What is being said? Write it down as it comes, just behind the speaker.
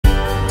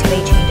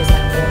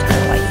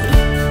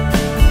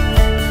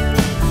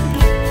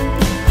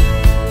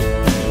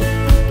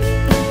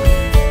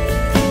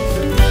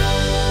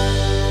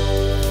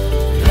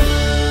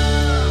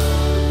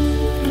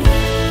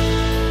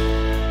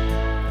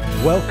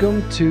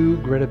Welcome to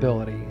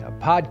Gritability, a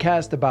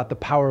podcast about the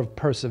power of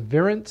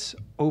perseverance,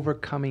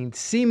 overcoming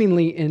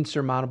seemingly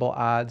insurmountable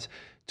odds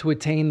to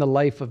attain the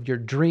life of your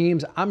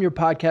dreams. I'm your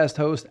podcast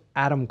host,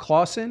 Adam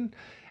Clausen,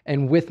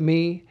 and with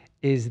me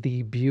is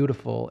the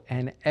beautiful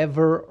and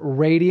ever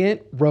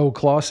radiant Ro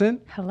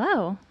Clausen.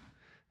 Hello.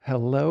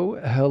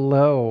 Hello,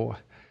 hello.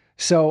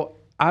 So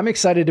I'm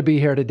excited to be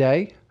here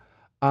today.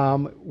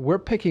 We're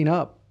picking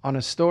up on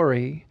a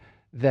story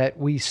that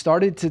we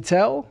started to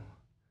tell,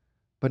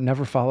 but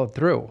never followed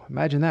through.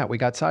 Imagine that. We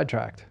got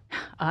sidetracked.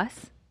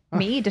 Us?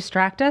 Me?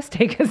 Distract us?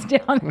 Take us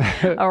down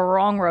a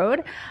wrong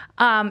road?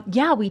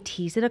 Yeah, we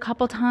teased it a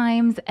couple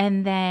times,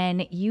 and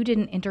then you did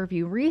an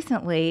interview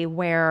recently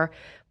where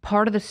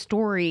part of the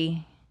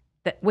story,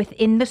 that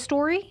within the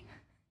story,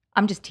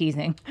 I'm just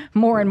teasing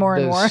more and more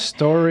and more. The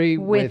story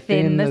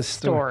within the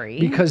story.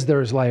 Because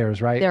there's layers,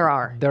 right? There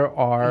are. There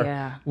are.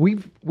 Yeah.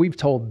 We've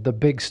told the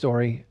big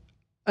story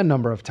a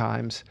number of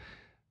times.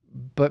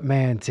 But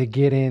man, to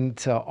get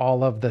into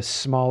all of the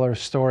smaller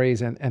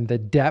stories and the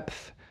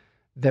depth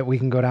that we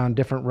can go down,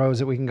 different roads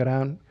that we can go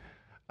down,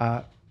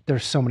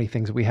 there's so many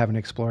things that we haven't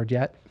explored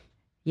yet.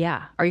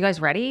 Yeah. Are you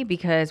guys ready?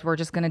 Because we're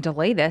just going to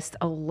delay this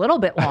a little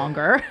bit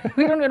longer.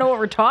 We don't even know what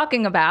we're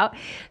talking about.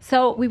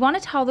 So we want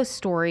to tell the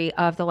story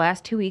of the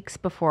last 2 weeks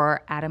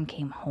before Adam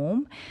came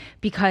home,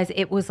 because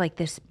it was like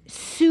this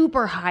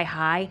super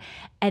high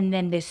and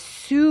then this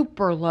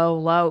super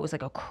low. It was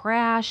like a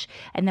crash.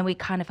 And then we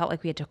kind of felt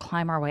like we had to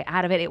climb our way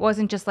out of it. It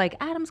wasn't just like,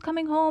 Adam's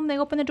coming home, they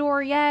open the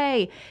door,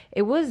 yay.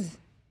 It was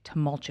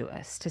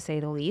tumultuous, to say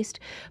the least.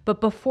 But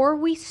before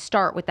we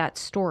start with that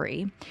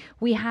story,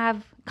 we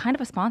have kind of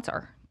a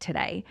sponsor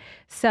today.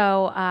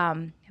 So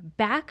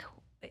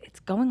it's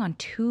going on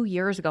 2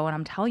 years ago, and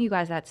I'm telling you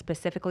guys that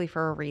specifically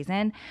for a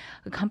reason.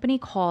 A company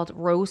called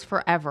Rose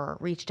Forever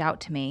reached out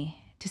to me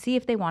to see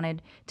if they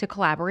wanted to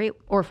collaborate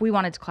or if we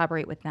wanted to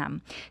collaborate with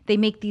them. They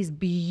make these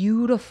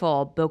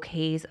beautiful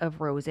bouquets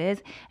of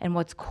roses. And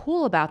what's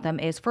cool about them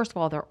is, first of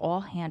all, they're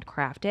all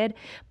handcrafted,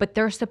 but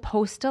they're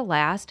supposed to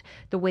last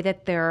the way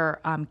that they're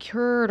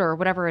cured or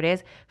whatever it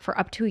is for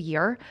up to a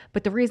year.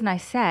 But the reason I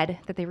said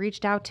that they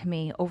reached out to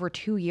me over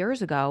 2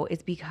 years ago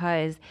is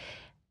because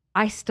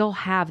I still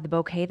have the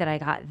bouquet that I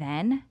got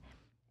then.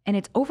 And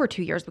it's over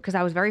 2 years because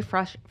I was very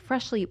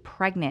freshly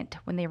pregnant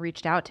when they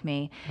reached out to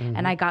me. Mm-hmm.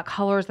 And I got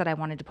colors that I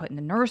wanted to put in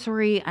the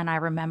nursery. And I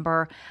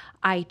remember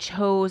I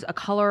chose a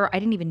color. I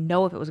didn't even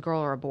know if it was a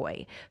girl or a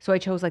boy. So I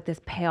chose like this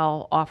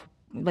pale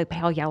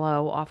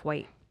yellow,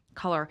 off-white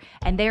color.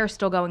 And they are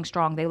still going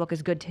strong. They look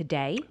as good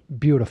today.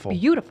 Beautiful.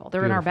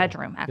 They're in our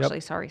bedroom, actually.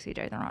 Yep. Sorry,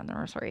 CJ, they're not in the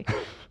nursery.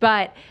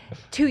 But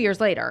 2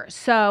 years later.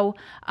 So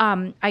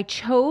I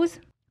chose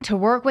to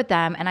work with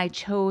them, and I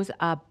chose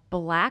a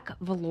black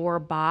velour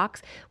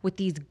box with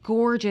these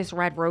gorgeous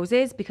red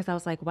roses because I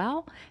was like,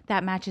 well,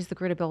 that matches the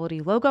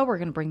Gritability logo. We're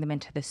going to bring them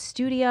into the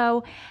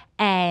studio,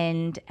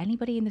 and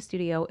anybody in the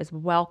studio is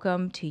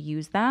welcome to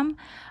use them.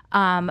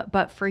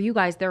 But for you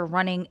guys, they're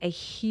running a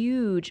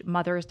huge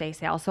Mother's Day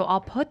sale. So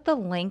I'll put the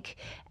link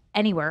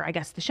anywhere, I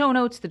guess the show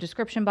notes, the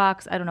description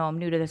box. I don't know, I'm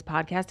new to this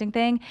podcasting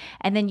thing.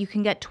 And then you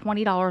can get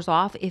 $20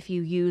 off if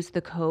you use the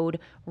code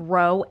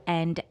Ro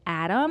and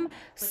Adam.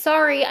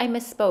 Sorry, I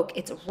misspoke.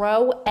 It's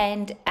Ro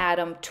and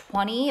Adam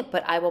 20,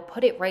 but I will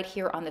put it right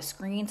here on the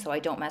screen so I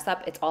don't mess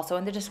up. It's also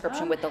in the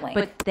description with the link.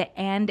 But the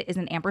and is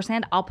an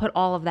ampersand. I'll put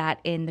all of that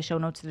in the show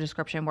notes, the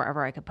description,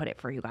 wherever I could put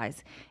it for you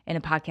guys in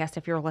a podcast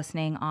if you're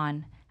listening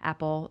on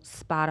Apple,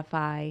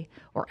 Spotify,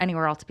 or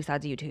anywhere else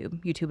besides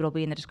YouTube. YouTube, it'll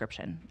be in the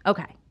description.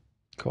 Okay.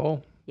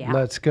 Cool. Yeah.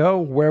 Let's go.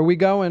 Where are we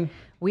going?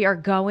 We are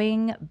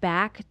going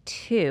back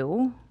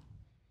to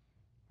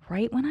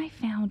right when I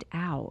found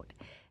out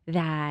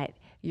that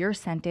your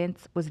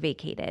sentence was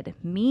vacated,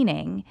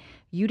 meaning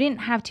you didn't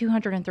have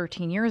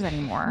 213 years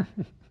anymore,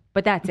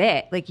 but that's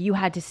it. Like, you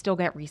had to still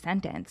get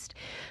resentenced.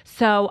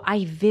 So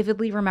I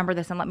vividly remember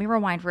this, and let me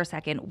rewind for a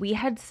second. We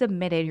had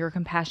submitted your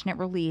compassionate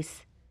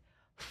release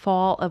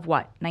fall of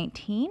what,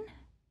 19?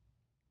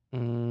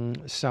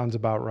 Sounds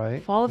about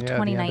right. Fall of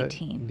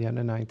 2019. The end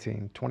of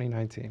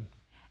 2019.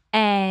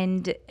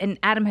 And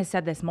Adam has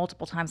said this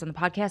multiple times on the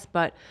podcast,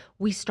 but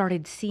we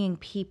started seeing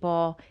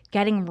people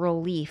getting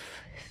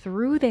relief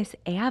through this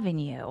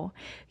avenue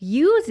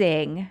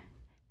using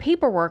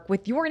paperwork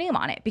with your name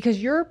on it, because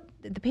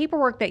the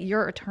paperwork that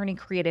your attorney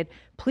created,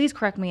 please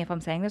correct me if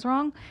I'm saying this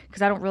wrong,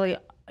 because I don't really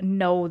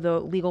know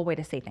the legal way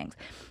to say things.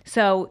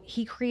 So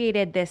he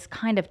created this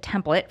kind of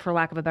template, for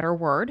lack of a better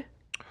word.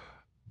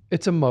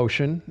 It's a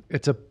motion.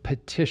 It's a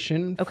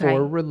petition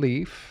for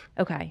relief.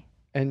 Okay.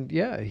 And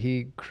yeah,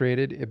 he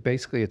created it.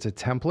 Basically, it's a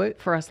template.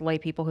 For us lay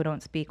people who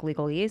don't speak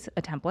legalese,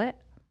 a template.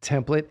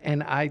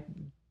 And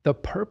the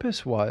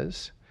purpose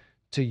was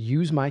to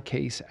use my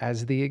case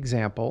as the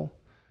example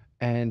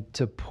and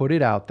to put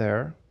it out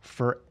there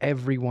for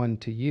everyone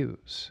to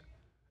use.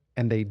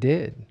 And they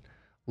did.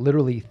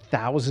 Literally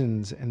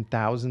thousands and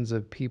thousands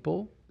of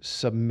people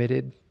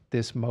submitted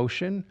this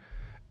motion,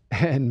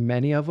 and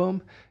many of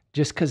them,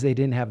 just because they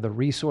didn't have the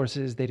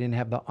resources, they didn't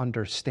have the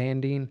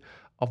understanding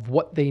of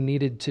what they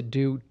needed to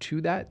do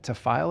to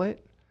file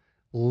it,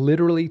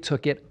 literally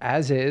took it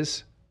as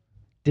is,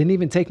 didn't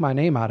even take my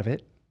name out of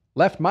it,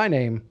 left my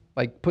name,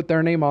 like put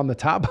their name on the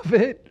top of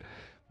it,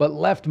 but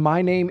left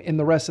my name in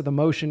the rest of the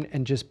motion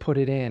and just put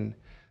it in.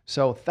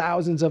 So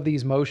thousands of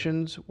these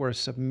motions were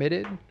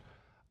submitted.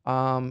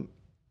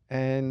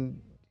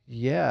 And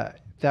yeah,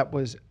 that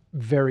was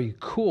very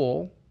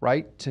cool,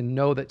 right? To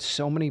know that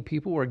so many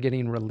people were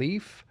getting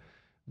relief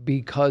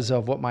because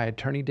of what my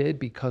attorney did,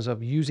 because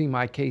of using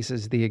my case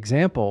as the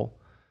example.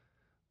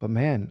 But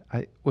man,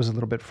 it was a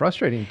little bit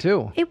frustrating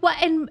too. It was,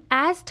 and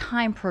as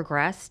time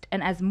progressed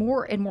and as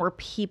more and more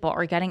people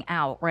are getting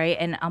out, right?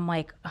 And I'm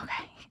like,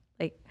 okay,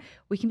 like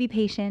we can be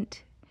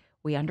patient.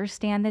 We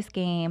understand this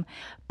game,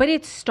 but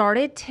it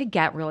started to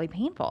get really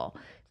painful.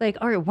 Like,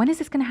 all right, when is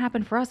this going to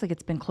happen for us? Like,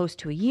 it's been close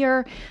to a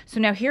year. So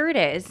now here it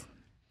is,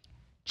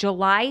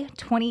 July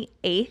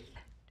 28th,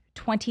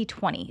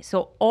 2020.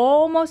 So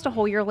almost a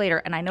whole year later.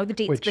 And I know the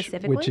date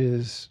specifically. Which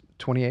is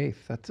 28th.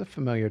 That's a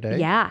familiar day.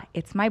 Yeah,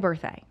 it's my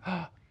birthday.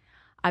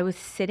 I was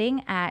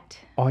sitting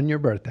on your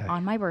birthday.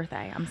 On my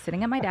birthday. I'm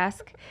sitting at my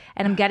desk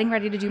and I'm getting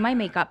ready to do my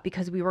makeup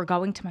because we were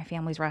going to my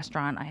family's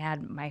restaurant. I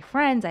had my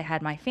friends, I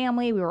had my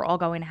family. We were all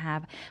going to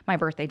have my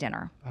birthday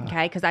dinner.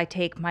 Okay. Because I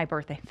take my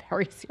birthday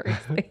very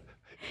seriously.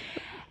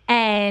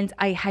 And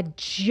I had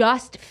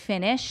just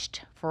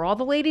finished, for all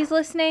the ladies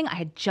listening, I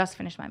had just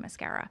finished my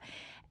mascara.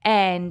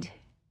 And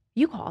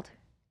you called.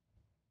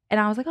 And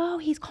I was like, oh,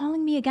 he's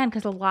calling me again.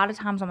 Because a lot of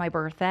times on my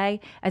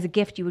birthday, as a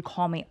gift, you would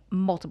call me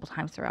multiple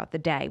times throughout the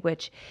day,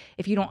 which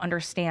if you don't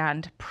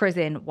understand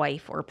prison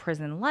wife or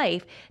prison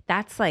life,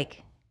 that's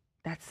like,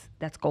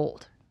 that's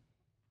gold.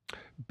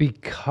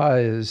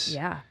 Because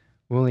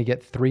we only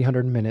get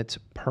 300 minutes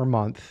per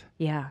month.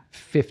 Yeah.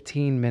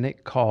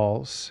 15-minute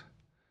calls.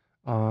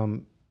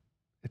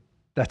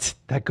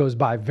 That goes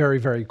by very,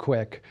 very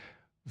quick.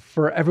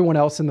 For everyone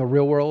else in the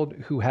real world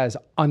who has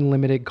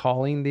unlimited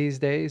calling these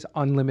days,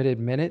 unlimited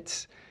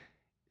minutes,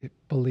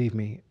 believe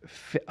me,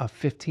 a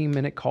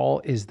 15-minute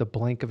call is the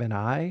blink of an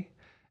eye.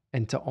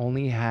 And to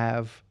only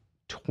have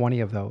 20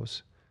 of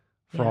those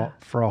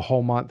for a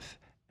whole month,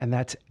 and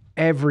that's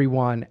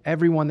everyone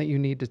that you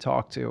need to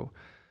talk to.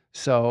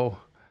 So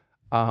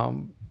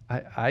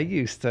I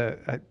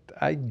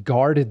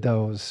guarded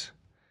those,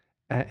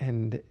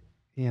 and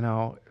you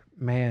know,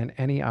 man,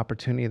 any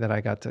opportunity that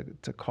I got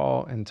to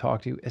call and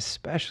talk to you,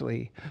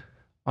 especially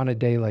on a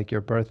day like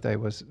your birthday,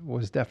 was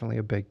definitely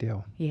a big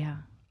deal. Yeah.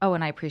 Oh,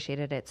 and I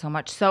appreciated it so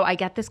much. So I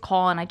get this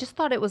call and I just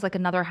thought it was like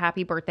another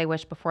happy birthday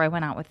wish before I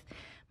went out with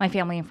my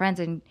family and friends.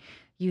 And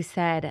you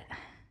said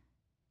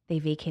they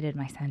vacated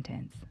my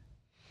sentence.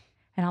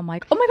 And I'm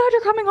like, oh my God,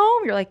 you're coming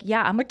home. You're like,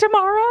 yeah. I'm like,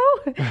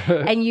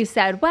 tomorrow? And you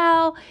said,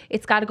 well,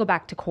 it's got to go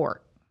back to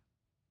court.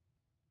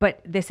 But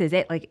this is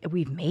it. Like,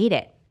 we've made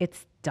it.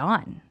 It's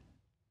done.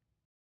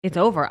 It's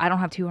over. I don't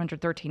have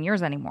 213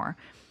 years anymore.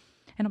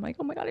 And I'm like,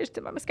 oh my God, I just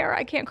did my mascara.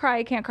 I can't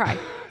cry.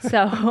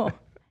 So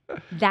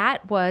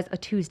that was a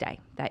Tuesday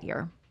that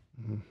year.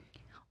 Mm-hmm.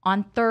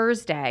 On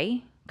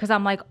Thursday, because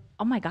I'm like,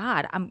 oh my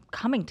God, I'm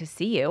coming to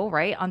see you,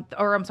 right? I'm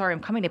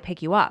coming to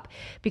pick you up.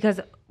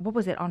 Because what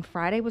was it? On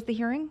Friday was the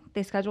hearing?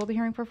 They scheduled the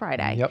hearing for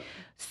Friday. Yep.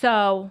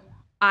 So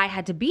I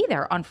had to be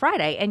there on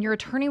Friday. And your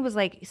attorney was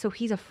like, so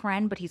he's a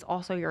friend, but he's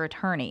also your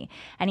attorney.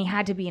 And he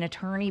had to be an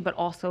attorney, but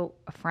also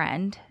a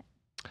friend.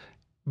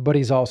 But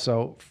he's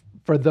also,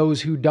 for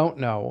those who don't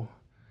know,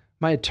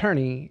 my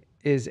attorney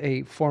is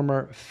a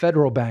former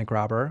federal bank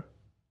robber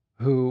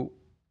who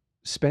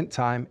spent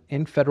time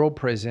in federal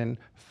prison,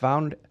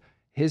 found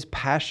his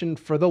passion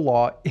for the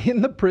law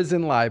in the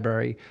prison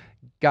library,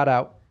 got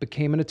out,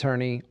 became an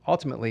attorney,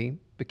 ultimately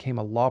became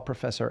a law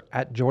professor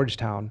at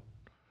Georgetown.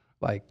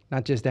 Like,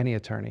 not just any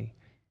attorney.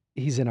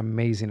 He's an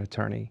amazing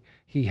attorney.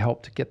 He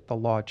helped get the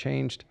law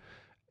changed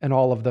and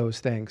all of those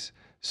things.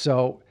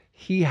 So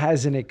he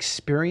has an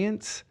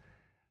experience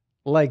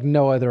like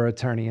no other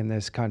attorney in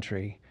this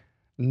country.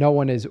 No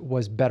one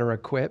was better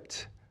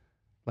equipped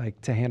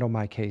to handle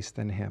my case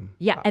than him.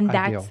 Yeah, and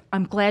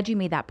I'm glad you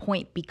made that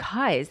point,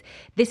 because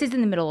this is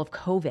in the middle of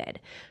COVID.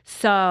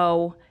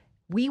 So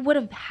we would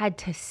have had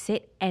to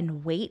sit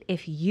and wait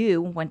if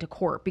you went to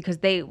court, because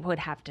they would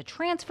have to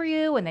transfer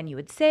you and then you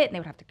would sit and they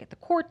would have to get the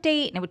court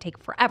date and it would take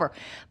forever.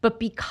 But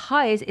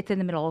because it's in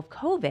the middle of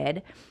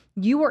COVID,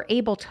 you were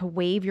able to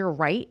waive your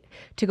right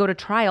to go to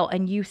trial.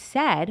 And you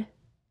said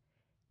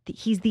that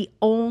he's the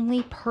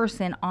only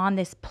person on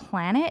this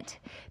planet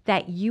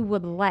that you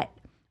would let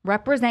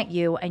represent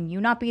you and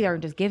you not be there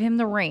and just give him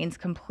the reins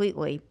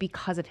completely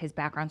because of his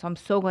background. So I'm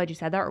so glad you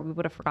said that, or we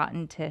would have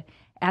forgotten to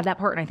add that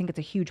part. And I think it's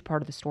a huge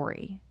part of the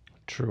story.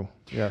 True.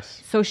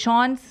 Yes. So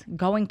Sean's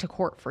going to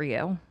court for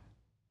you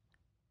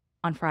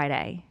on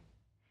Friday.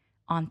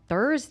 On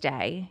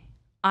Thursday,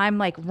 I'm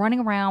like running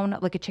around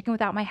like a chicken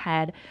without my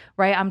head,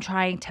 right? I'm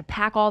trying to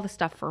pack all the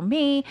stuff for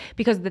me,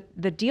 because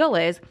the deal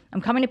is I'm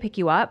coming to pick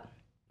you up.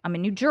 I'm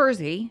in New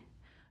Jersey.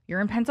 You're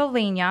in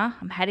Pennsylvania.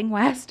 I'm heading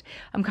west.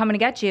 I'm coming to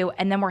get you.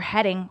 And then we're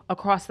heading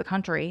across the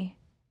country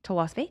to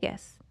Las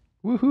Vegas.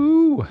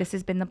 Woohoo. This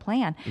has been the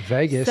plan.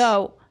 Vegas.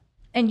 So,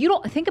 and you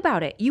don't think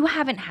about it. You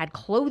haven't had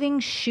clothing,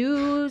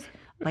 shoes,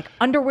 like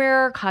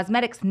underwear,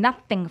 cosmetics,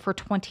 nothing for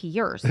 20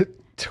 years.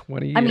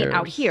 20 years. I mean,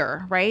 out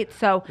here, right?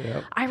 So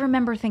Yep. I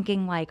remember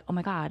thinking like, oh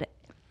my God,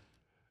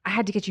 I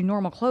had to get you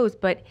normal clothes,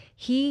 but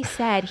he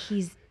said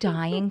he's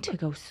dying to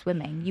go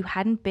swimming. You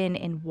hadn't been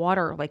in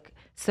water, like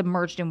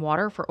submerged in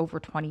water for over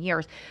 20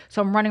 years.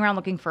 So I'm running around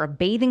looking for a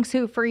bathing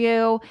suit for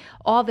you,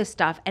 all this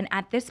stuff. And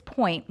at this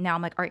point, now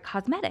I'm like, all right,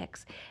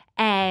 cosmetics.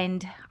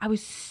 And I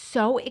was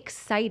so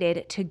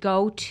excited to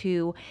go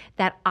to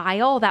that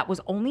aisle that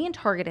was only in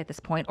Target at this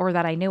point, or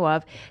that I knew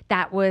of,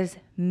 that was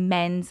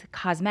men's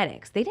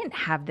cosmetics. They didn't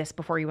have this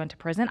before you went to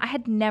prison. I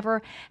had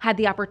never had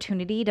the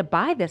opportunity to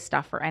buy this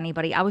stuff for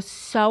anybody. I was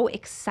so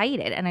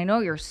excited. And I know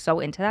you're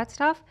so into that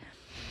stuff.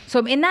 So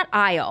I'm in that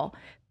aisle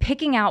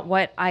picking out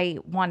what I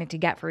wanted to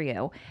get for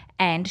you.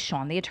 And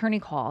Sean, the attorney,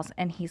 calls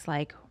and he's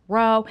like,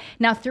 Ro.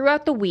 Now,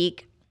 throughout the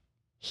week,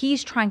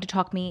 he's trying to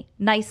talk me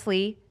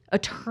nicely.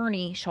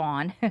 Attorney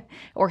Sean,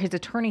 or his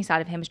attorney side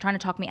of him, is trying to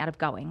talk me out of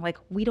going. Like,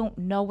 we don't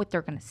know what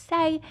they're going to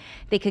say.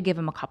 They could give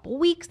him a couple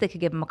weeks. They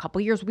could give him a couple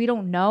years. We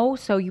don't know.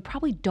 So you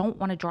probably don't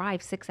want to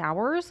drive 6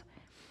 hours.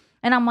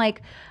 And I'm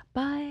like,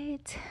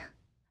 but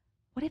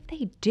what if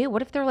they do?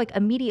 What if they're like,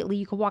 immediately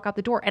you could walk out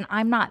the door and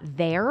I'm not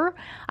there?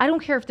 I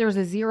don't care if there's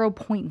a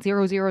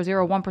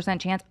 0.0001%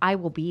 chance I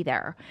will be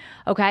there.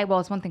 Okay, well,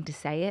 it's one thing to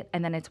say it,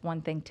 and then it's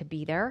one thing to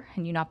be there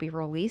and you not be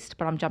released,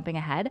 but I'm jumping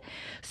ahead.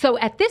 So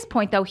at this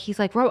point, though, he's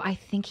like, Ro, I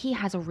think he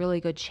has a really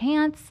good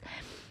chance.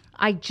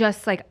 I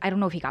just like, I don't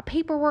know if he got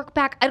paperwork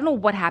back. I don't know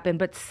what happened,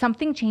 but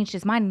something changed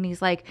his mind. And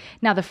he's like,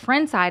 now the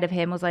friend side of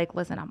him was like,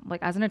 listen, I'm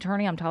like, as an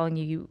attorney, I'm telling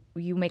you,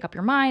 you make up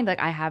your mind.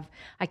 Like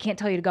I can't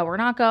tell you to go or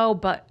not go,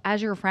 but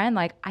as your friend,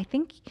 like, I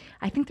think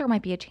there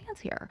might be a chance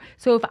here.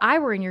 So if I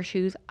were in your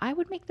shoes, I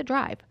would make the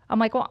drive. I'm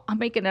like, well, I'm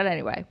making it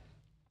anyway.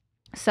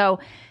 So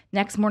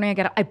next morning I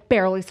get up, I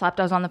barely slept.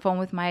 I was on the phone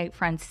with my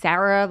friend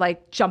Sarah,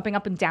 like jumping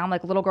up and down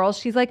like a little girl.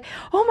 She's like,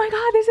 oh my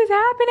God, this is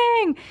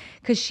happening.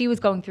 Because she was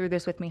going through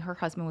this with me. Her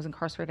husband was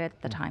incarcerated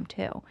at the time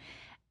too.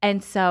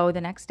 And so the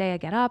next day I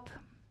get up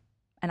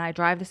and I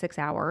drive the 6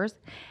 hours,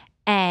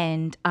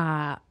 and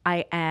I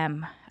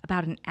am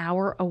about an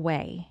hour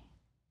away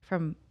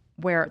from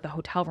where the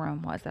hotel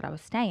room was that I was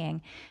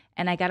staying.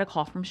 And I get a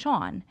call from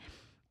Sean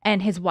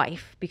and his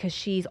wife, because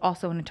she's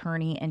also an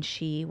attorney and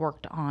she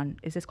worked on,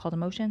 is this called a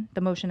motion?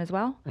 The motion as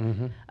well?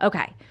 Mm-hmm.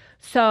 Okay.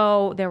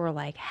 So they were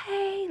like,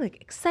 hey,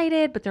 like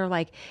excited, but they're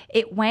like,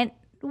 it went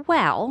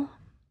well.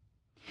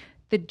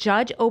 The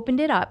judge opened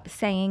it up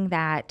saying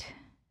that,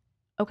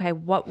 okay,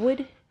 what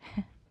would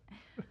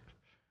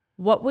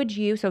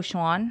you, so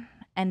Sean,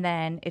 and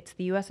then it's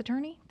the U.S.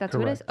 attorney? That's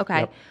Correct. who it is? Okay.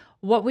 Yep.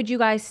 What would you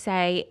guys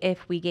say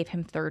if we gave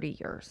him 30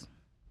 years?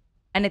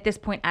 And at this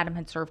point, Adam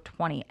had served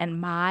 20.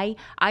 And I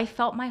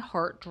felt my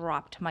heart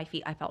drop to my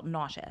feet. I felt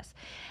nauseous.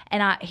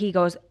 And he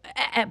goes,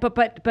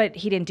 but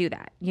he didn't do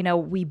that. You know,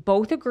 we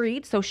both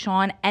agreed. So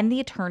Sean and the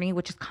attorney,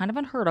 which is kind of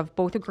unheard of,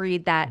 both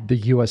agreed that. The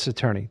U.S.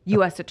 attorney.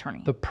 U.S.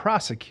 attorney. The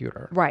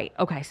prosecutor. Right.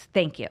 Okay.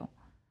 Thank you.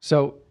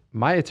 So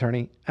my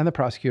attorney and the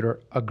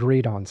prosecutor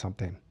agreed on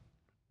something.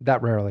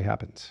 That rarely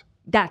happens.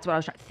 That's what I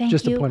was trying. Thank you.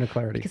 Just a point of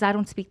clarity. Because I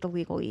don't speak the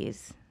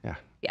legalese. Yeah.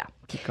 Yeah.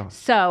 Keep going.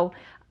 So,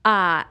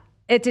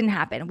 it didn't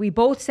happen. We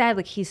both said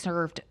like he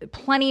served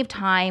plenty of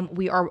time.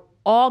 We are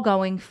all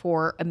going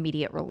for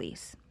immediate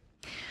release.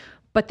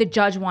 But the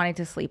judge wanted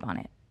to sleep on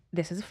it.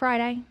 This is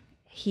Friday.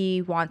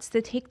 He wants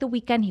to take the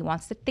weekend. He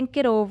wants to think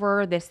it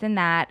over, this and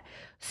that.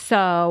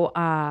 So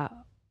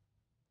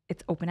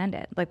it's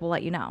open-ended. Like, we'll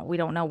let you know. We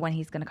don't know when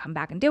he's going to come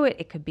back and do it.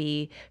 It could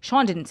be,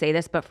 Sean didn't say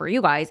this, but for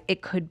you guys,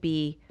 it could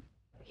be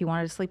he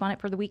wanted to sleep on it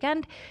for the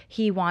weekend.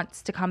 He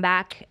wants to come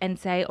back and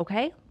say,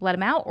 okay, let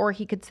him out. Or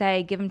he could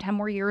say, give him 10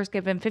 more years,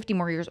 give him 50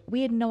 more years.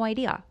 We had no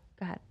idea.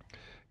 Go ahead.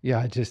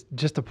 Yeah,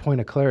 just a point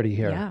of clarity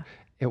here. Yeah.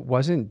 It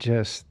wasn't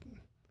just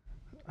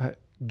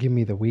give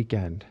me the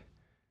weekend.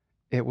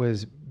 It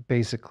was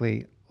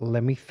basically,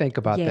 let me think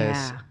about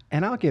this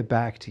and I'll get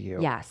back to you.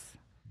 Yes.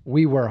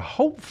 We were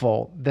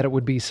hopeful that it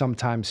would be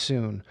sometime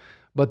soon.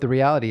 But the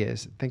reality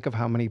is, think of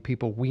how many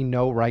people we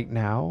know right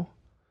now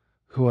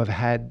who have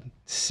had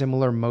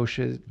similar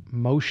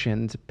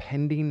motions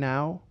pending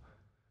now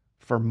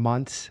for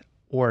months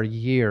or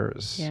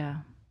years. Yeah.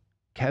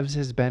 Kev's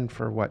has been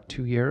for what,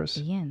 2 years?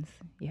 Ian's,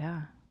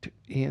 yeah.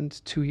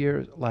 Ian's 2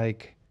 years.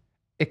 Like,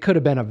 it could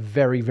have been a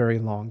very, very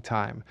long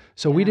time.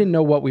 So we didn't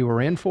know what we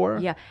were in for.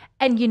 Yeah.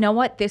 And you know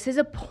what? This is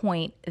a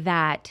point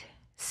that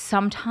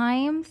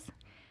sometimes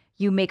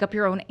you make up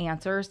your own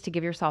answers to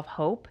give yourself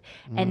hope.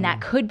 And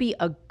that could be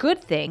a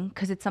good thing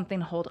because it's something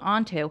to hold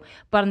on to.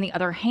 But on the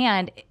other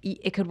hand,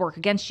 it could work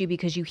against you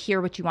because you hear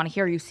what you want to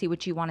hear. You see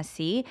what you want to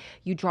see.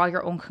 You draw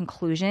your own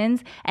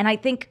conclusions. And I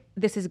think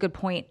this is a good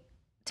point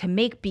to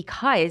make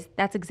because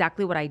that's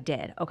exactly what I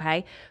did.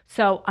 Okay.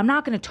 So I'm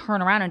not going to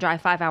turn around and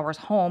drive 5 hours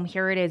home.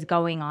 Here it is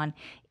going on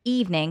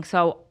evening.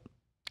 So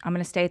I'm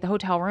going to stay at the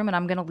hotel room and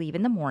I'm going to leave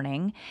in the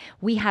morning.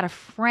 We had a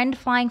friend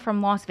flying from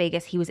Las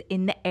Vegas. He was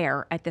in the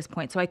air at this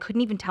point. So I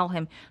couldn't even tell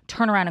him,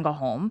 turn around and go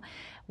home.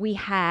 We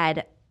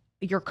had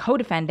your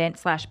co-defendant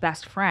 /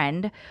 best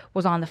friend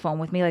was on the phone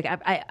with me. Like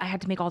I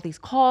had to make all these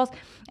calls.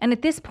 And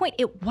at this point,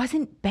 it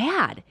wasn't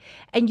bad.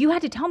 And you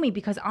had to tell me,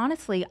 because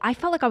honestly, I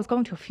felt like I was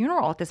going to a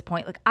funeral at this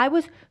point. Like I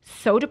was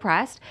so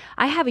depressed.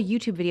 I have a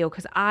YouTube video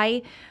because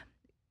I'm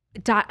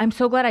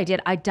so glad I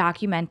did. I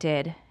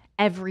documented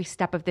every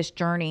step of this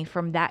journey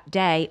from that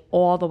day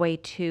all the way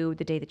to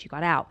the day that you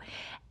got out.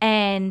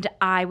 And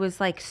I was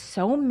like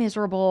so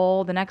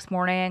miserable the next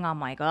morning. I'm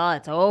like, oh,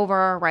 it's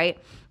over, right?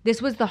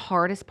 This was the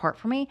hardest part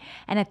for me.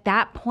 And at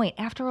that point,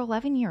 after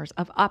 11 years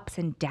of ups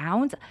and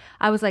downs,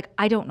 I was like,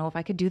 I don't know if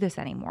I could do this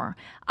anymore.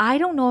 I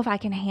don't know if I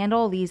can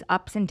handle these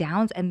ups and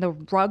downs and the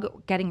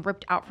rug getting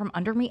ripped out from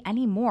under me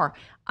anymore.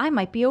 I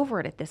might be over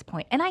it at this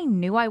point. And I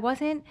knew I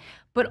wasn't,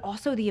 but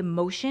also the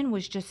emotion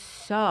was just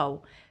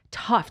so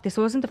tough. This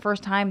wasn't the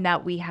first time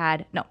that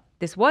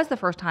this was the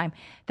first time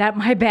that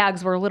my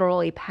bags were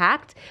literally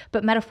packed,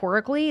 but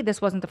metaphorically,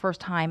 this wasn't the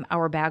first time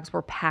our bags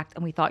were packed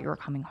and we thought you were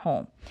coming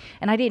home.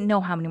 And I didn't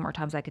know how many more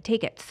times I could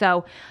take it.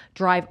 So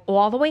drive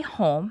all the way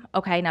home.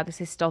 Okay, now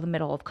this is still the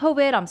middle of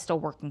COVID. I'm still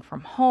working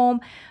from home.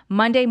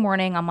 Monday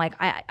morning, I'm like,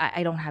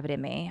 I don't have it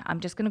in me.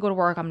 I'm just going to go to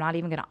work. I'm not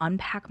even going to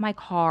unpack my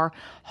car,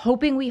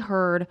 hoping we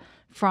heard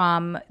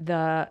from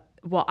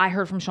I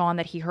heard from Sean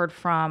that he heard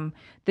from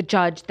the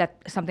judge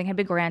that something had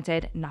been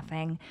granted.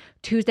 Nothing.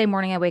 Tuesday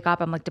morning, I wake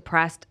up. I'm like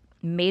depressed.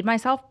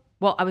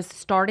 I was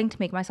starting to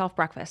make myself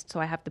breakfast. So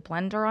I have the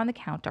blender on the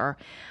counter.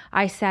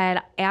 I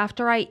said,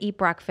 after I eat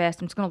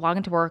breakfast, I'm just going to log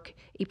into work,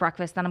 eat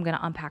breakfast. Then I'm going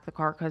to unpack the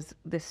car because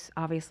this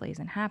obviously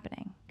isn't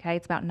happening. Okay.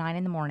 It's about 9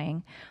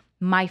 a.m.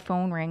 My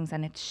phone rings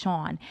and it's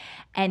Sean.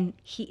 And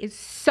he is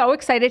so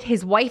excited.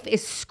 His wife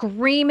is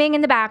screaming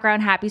in the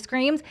background, happy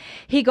screams.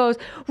 He goes,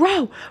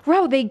 Ro,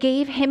 they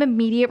gave him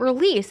immediate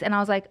release. And I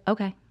was like,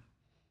 okay.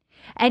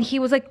 And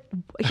he's like,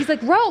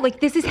 Ro,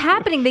 like this is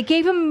happening. They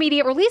gave him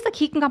immediate release. Like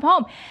he can come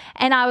home.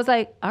 And I was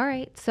like, all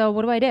right, so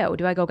what do I do?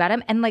 Do I go get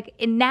him? And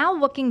now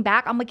looking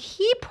back, I'm like,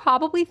 he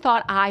probably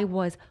thought I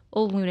was a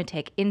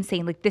lunatic,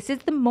 insane. Like this is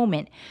the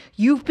moment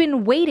you've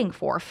been waiting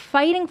for,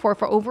 fighting for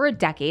over a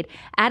decade,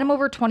 Adam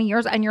over 20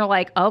 years. And you're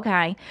like,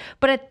 okay.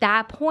 But at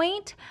that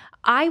point,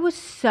 I was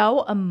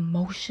so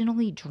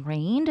emotionally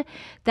drained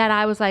that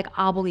I was like,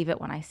 I'll believe it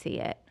when I see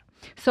it.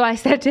 So I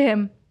said to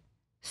him,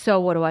 so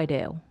what do I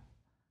do?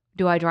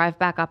 Do I drive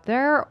back up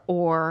there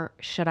or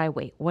should I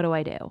wait? What do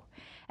I do?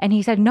 And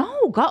he said,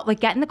 no, go,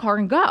 like get in the car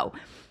and go.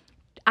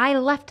 I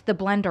left the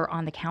blender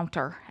on the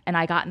counter and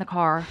I got in the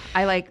car.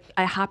 I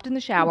hopped in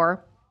the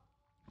shower,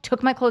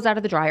 took my clothes out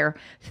of the dryer,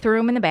 threw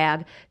them in the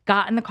bag,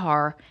 got in the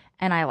car,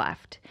 and I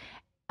left.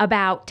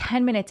 About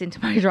 10 minutes into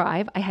my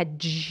drive, I had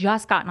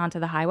just gotten onto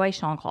the highway.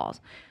 Sean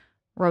calls,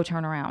 Ro,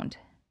 turn around.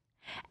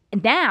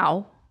 And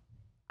now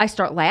I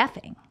start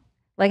laughing.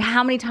 Like,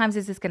 how many times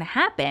is this going to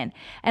happen?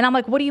 And I'm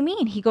like, what do you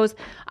mean? He goes,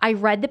 I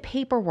read the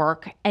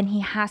paperwork and he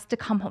has to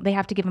come home. They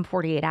have to give him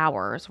 48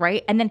 hours,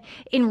 right? And then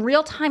in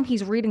real time,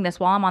 he's reading this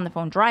while I'm on the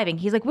phone driving.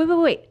 He's like,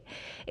 wait.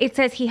 It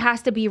says he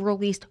has to be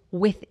released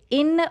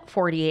within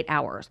 48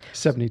 hours.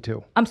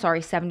 72. I'm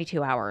sorry,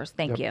 72 hours.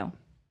 Thank you.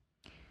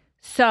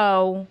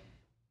 So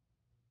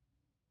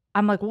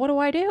I'm like, what do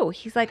I do?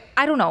 He's like,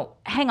 I don't know.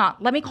 Hang on.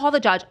 Let me call the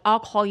judge. I'll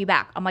call you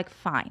back. I'm like,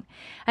 fine.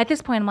 At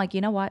this point, I'm like,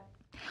 you know what?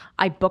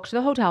 I booked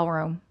the hotel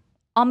room.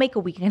 I'll make a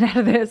weekend out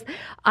of this.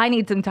 I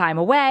need some time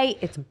away.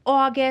 It's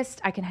August.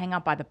 I can hang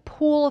out by the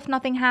pool if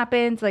nothing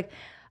happens. Like,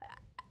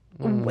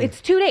 it's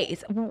 2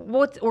 days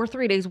or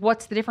 3 days.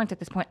 What's the difference at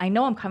this point? I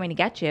know I'm coming to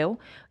get you.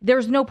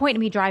 There's no point in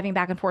me driving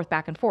back and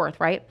forth,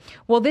 right?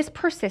 Well, this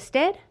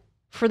persisted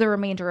for the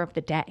remainder of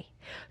the day.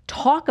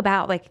 Talk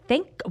about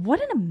what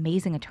an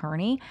amazing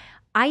attorney.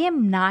 I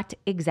am not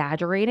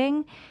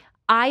exaggerating.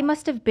 I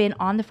must have been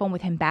on the phone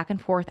with him back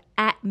and forth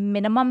at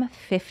minimum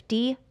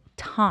 50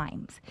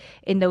 times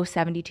in those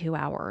 72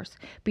 hours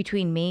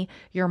between me,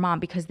 your mom,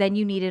 because then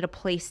you needed a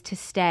place to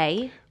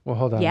stay. Well,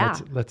 hold on. Yeah.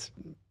 Let's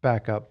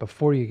back up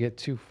before you get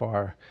too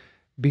far,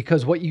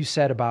 because what you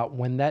said about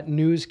when that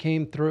news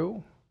came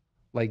through,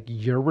 like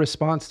your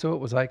response to it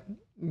was like,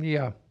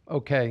 yeah,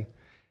 okay.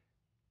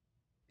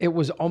 It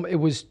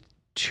was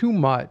too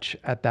much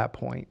at that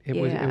point. It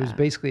was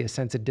basically a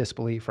sense of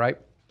disbelief, right?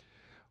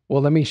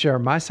 Well, let me share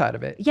my side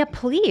of it. Yeah,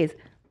 please.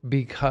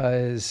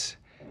 Because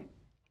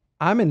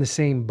I'm in the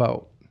same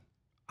boat.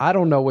 I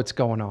don't know what's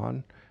going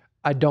on.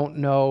 I don't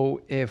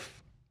know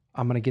if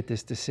I'm going to get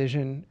this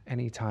decision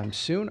anytime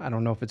soon. I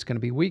don't know if it's going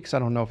to be weeks. I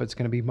don't know if it's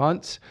going to be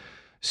months.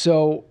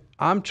 So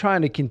I'm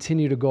trying to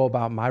continue to go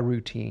about my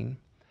routine.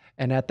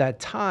 And at that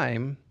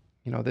time,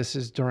 this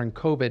is during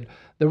COVID,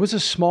 there was a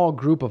small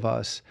group of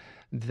us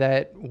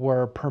that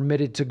were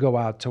permitted to go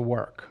out to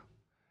work.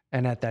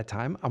 And at that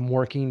time, I'm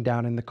working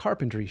down in the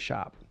carpentry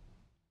shop.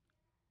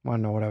 Want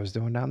to know what I was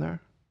doing down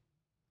there?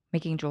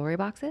 Making jewelry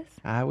boxes?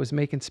 I was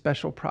making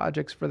special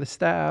projects for the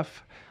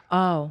staff.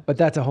 Oh. But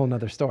that's a whole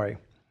nother story.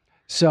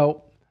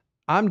 So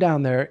I'm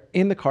down there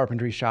in the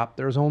carpentry shop.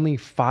 There's only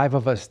 5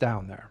 of us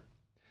down there.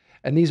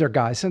 And these are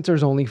guys, since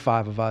there's only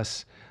 5 of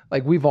us,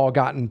 we've all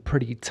gotten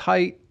pretty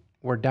tight.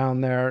 We're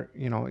down there,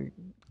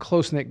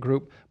 close-knit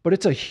group, but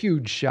it's a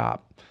huge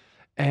shop.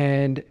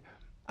 And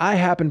I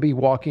happen to be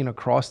walking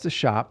across the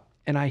shop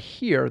and I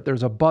hear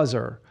there's a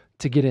buzzer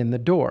to get in the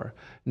door.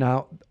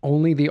 Now,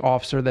 only the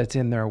officer that's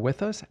in there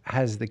with us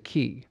has the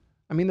key.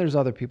 I mean, there's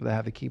other people that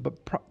have the key, but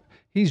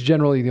he's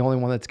generally the only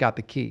one that's got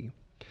the key.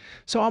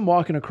 So I'm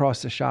walking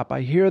across the shop.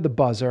 I hear the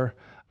buzzer.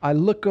 I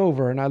look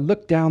over and I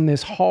look down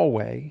this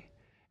hallway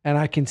and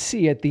I can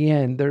see at the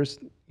end, there's,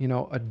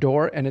 a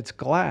door and it's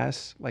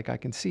glass. Like I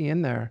can see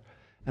in there.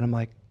 And I'm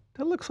like,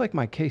 that looks like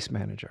my case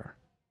manager.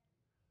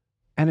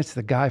 And it's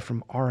the guy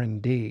from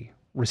R&D,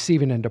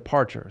 receiving and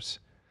departures.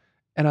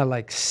 And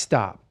I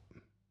stop.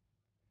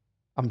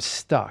 I'm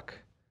stuck.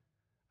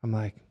 I'm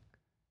like,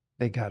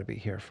 they got to be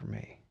here for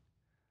me.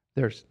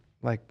 There's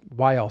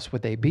why else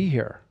would they be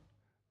here?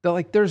 They're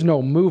like, there's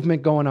no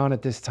movement going on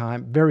at this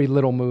time. Very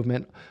little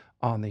movement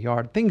on the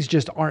yard. Things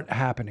just aren't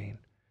happening.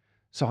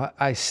 So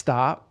I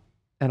stop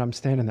and I'm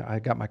standing there. I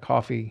got my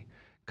coffee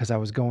because I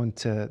was going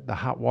to the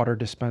hot water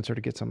dispenser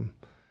to get some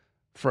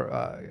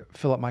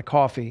fill up my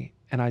coffee.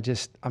 And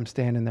I'm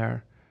standing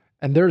there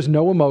and there's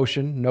no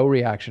emotion, no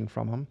reaction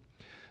from him.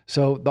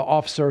 So the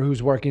officer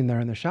who's working there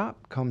in the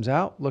shop comes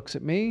out, looks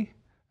at me,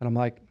 and I'm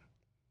like,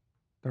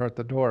 they're at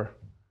the door.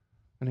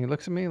 And he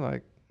looks at me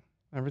like,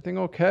 everything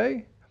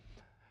okay?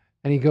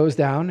 And he goes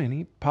down and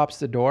he pops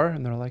the door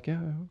and they're like,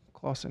 yeah,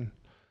 Clausen.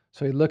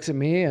 So he looks at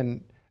me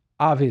and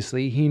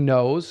obviously he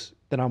knows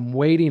that I'm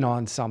waiting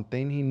on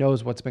something. He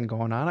knows what's been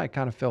going on. I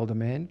kind of filled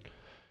him in.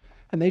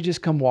 And they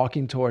just come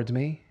walking towards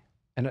me.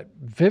 And I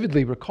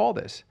vividly recall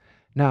this.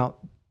 Now,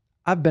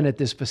 I've been at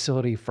this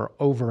facility for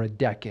over a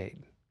decade.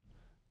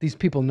 These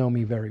people know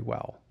me very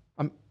well.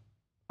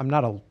 I'm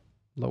not a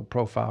low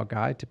profile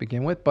guy to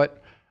begin with,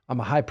 but I'm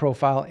a high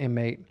profile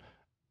inmate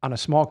on a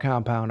small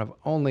compound of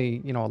only,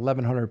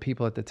 1,100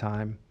 people at the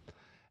time.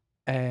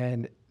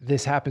 And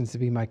this happens to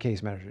be my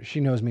case manager. She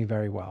knows me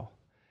very well.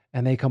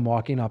 And they come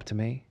walking up to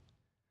me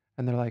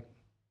and they're like,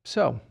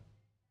 so,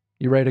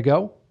 you ready to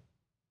go?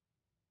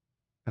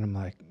 And I'm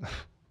like,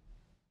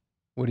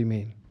 what do you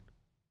mean?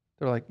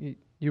 They're like,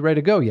 you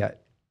ready to go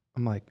yet?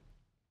 I'm like,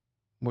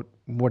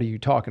 what are you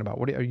talking about?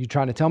 Are you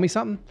trying to tell me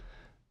something?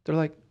 They're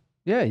like,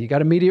 yeah, you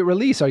got immediate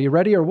release. Are you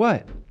ready or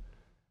what?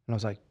 And I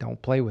was like,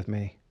 don't play with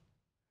me.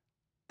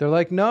 They're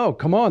like, no,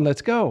 come on,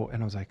 let's go.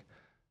 And I was like,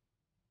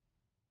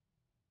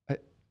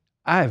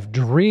 I've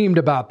dreamed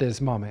about this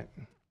moment,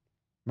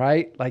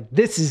 right? Like,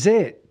 this is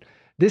it.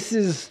 This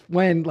is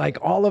when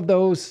all of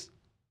those,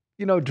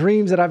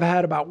 dreams that I've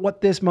had about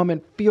what this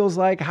moment feels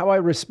like, how I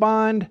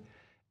respond,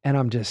 and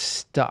I'm just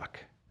stuck.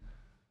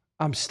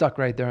 I'm stuck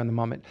right there in the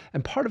moment.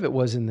 And part of it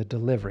was in the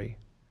delivery.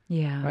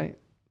 Yeah. Right?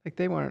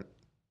 They weren't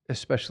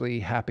especially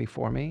happy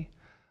for me.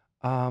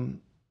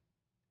 And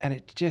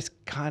it just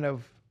kind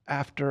of,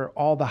 after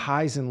all the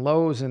highs and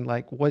lows and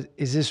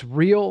is this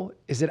real?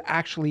 Is it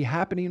actually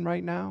happening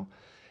right now?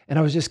 And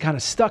I was just kind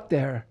of stuck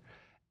there.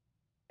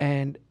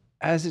 And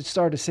as it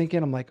started to sink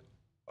in, I'm like,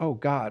 oh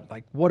God,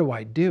 what do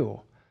I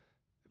do?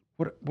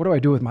 What do I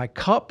do with my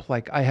cup?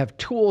 I have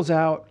tools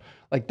out,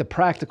 the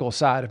practical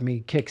side of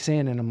me kicks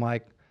in and I'm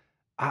like,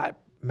 I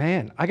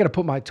got to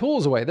put my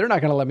tools away. They're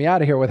not going to let me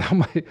out of here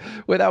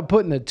without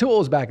putting the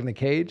tools back in the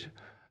cage.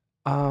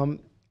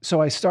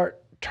 So I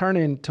start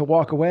turning to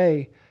walk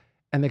away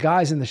and the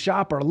guys in the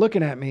shop are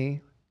looking at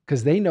me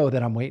because they know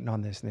that I'm waiting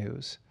on this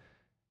news.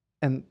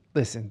 And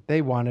listen,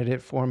 they wanted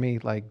it for me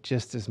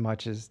just as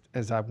much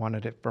as I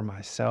wanted it for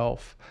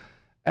myself.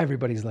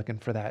 Everybody's looking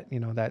for that,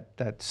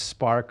 that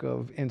spark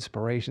of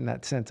inspiration,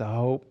 that sense of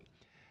hope.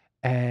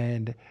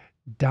 And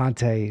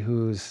Dante,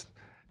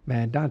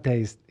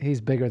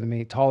 he's bigger than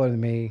me, taller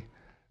than me,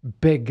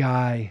 big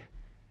guy.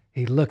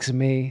 He looks at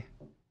me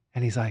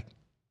and he's like,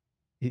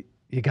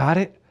 you got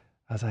it?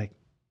 I was like,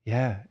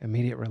 yeah,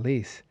 immediate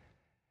release.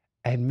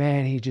 And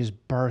man, he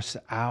just bursts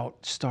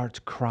out, starts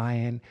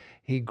crying.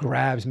 He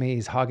grabs me,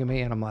 he's hugging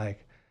me. And I'm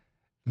like,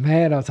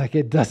 man, I was like,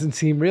 it doesn't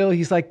seem real.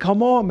 He's like,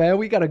 come on, man,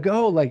 we got to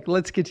go.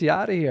 Let's get you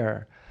out of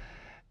here.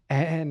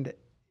 And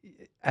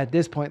at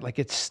this point,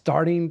 it's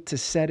starting to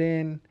set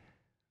in,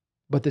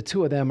 but the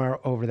two of them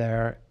are over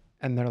there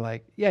and they're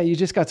like, yeah, you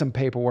just got some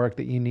paperwork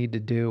that you need to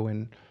do.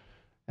 And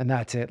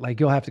that's it.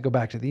 You'll have to go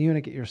back to the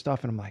unit, get your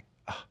stuff. And I'm like,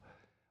 oh,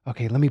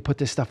 okay, let me put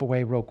this stuff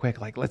away real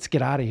quick. Let's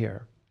get out of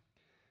here.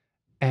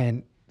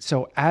 And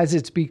so as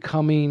it's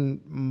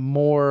becoming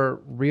more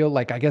real,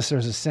 I guess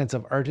there's a sense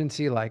of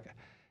urgency,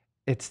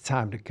 it's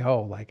time to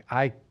go.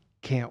 I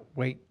can't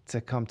wait to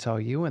come tell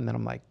you. And then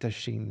I'm like, does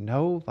she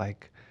know?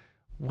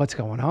 What's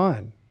going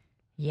on?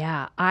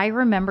 Yeah. I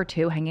remember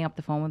too, hanging up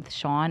the phone with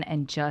Sean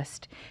and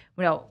just,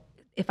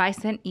 if I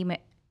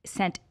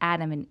sent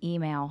Adam an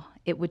email,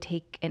 it would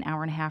take an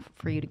hour and a half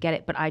for you to get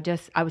it. But I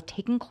was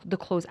taking the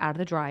clothes out of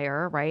the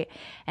dryer, right?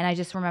 And I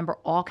just remember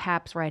all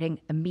caps writing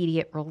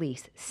immediate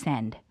release,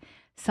 send.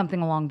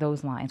 something along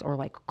those lines, or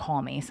like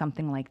call me,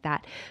 something like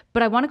that.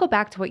 But I want to go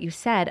back to what you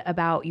said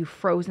about you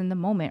froze in the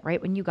moment,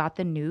 right? When you got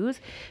the news,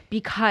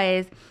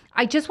 because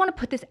I just want to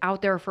put this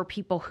out there for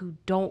people who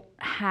don't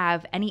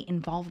have any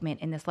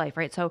involvement in this life,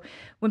 right? So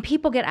when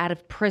people get out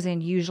of prison,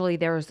 usually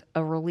there's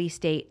a release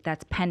date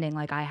that's pending.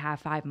 Like I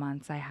have 5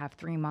 months, I have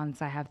 3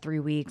 months, I have 3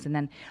 weeks, and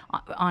then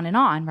on and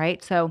on,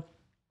 right? So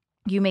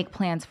you make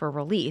plans for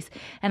release.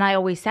 And I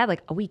always said,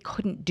 like, we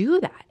couldn't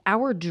do that.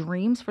 Our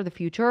dreams for the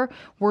future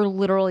were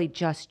literally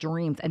just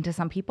dreams. And to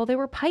some people, they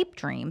were pipe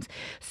dreams.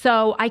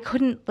 So I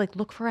couldn't like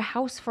look for a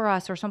house for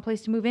us or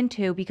someplace to move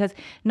into because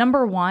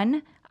number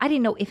one, I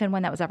didn't know if and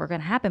when that was ever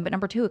going to happen. But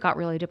number two, it got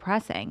really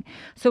depressing.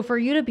 So for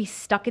you to be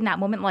stuck in that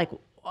moment, like,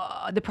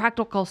 the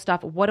practical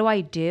stuff, what do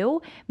I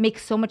do,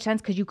 makes so much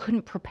sense because you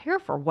couldn't prepare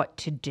for what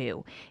to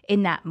do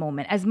in that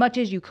moment as much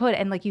as you could.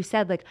 And like you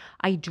said, like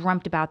I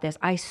dreamt about this,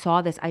 I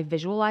saw this, I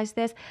visualized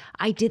this.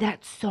 I did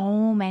that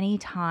so many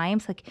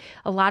times. Like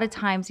a lot of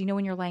times, you know,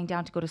 when you're laying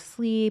down to go to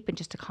sleep and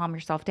just to calm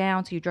yourself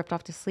down so you drift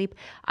off to sleep,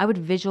 I would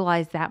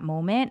visualize that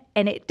moment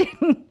and it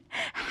didn't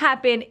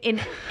happen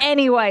in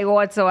any way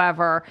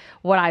whatsoever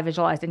what I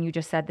visualized. And you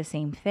just said the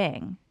same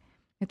thing.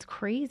 It's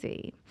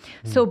crazy.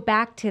 So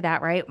back to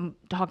that, right? I'm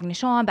talking to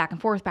Sean back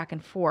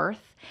and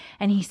forth.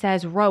 And he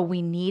says, Ro,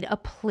 we need a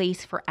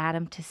place for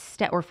Adam to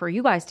stay or for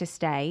you guys to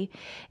stay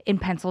in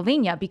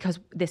Pennsylvania because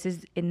this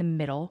is in the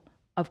middle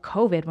of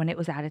COVID when it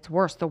was at its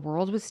worst. The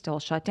world was still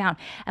shut down.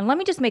 And let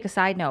me just make a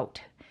side note.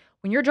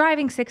 When you're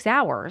driving 6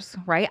 hours,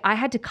 right, I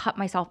had to cut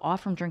myself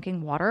off from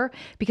drinking water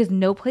because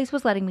no place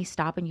was letting me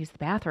stop and use the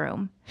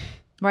bathroom.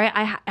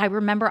 Right. I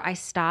remember I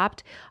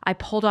stopped, I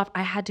pulled off.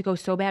 I had to go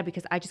so bad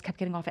because I just kept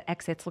getting off at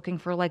exits looking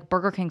for like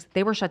Burger Kings.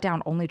 They were shut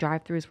down. Only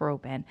drive-thrus were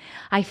open.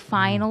 I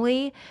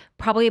finally,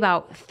 probably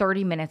about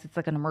 30 minutes, it's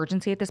like an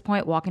emergency at this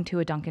point, walk into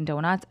a Dunkin'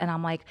 Donuts. And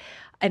I'm like,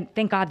 and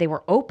thank God they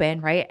were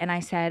open. Right. And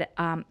I said,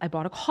 I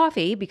bought a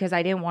coffee because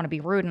I didn't want to be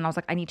rude. And I was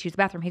like, I need to use the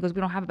bathroom. He goes,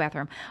 we don't have a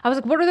bathroom. I was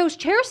like, what are those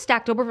chairs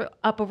stacked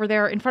up over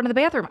there in front of the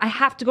bathroom? I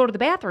have to go to the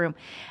bathroom.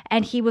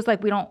 And he was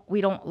like, we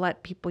don't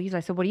let people use it.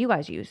 I said, what do you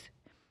guys use?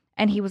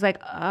 And he was like,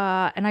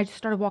 and I just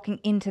started walking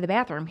into the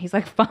bathroom. He's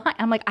like, fine.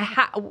 I'm like,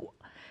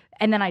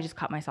 and then I just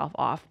cut myself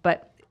off.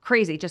 But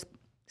crazy, just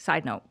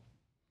side note.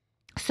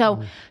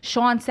 So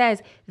Sean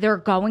says they're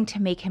going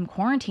to make him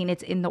quarantine.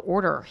 It's in the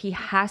order. He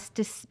has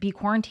to be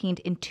quarantined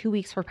in 2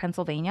 weeks in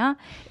Pennsylvania.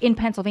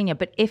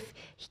 But if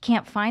he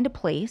can't find a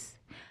place,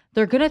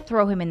 they're going to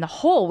throw him in the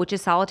hole, which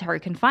is solitary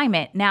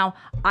confinement. Now,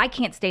 I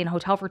can't stay in a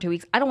hotel for 2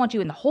 weeks. I don't want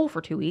you in the hole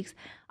for 2 weeks.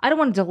 I don't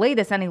want to delay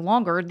this any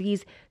longer.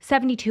 These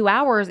 72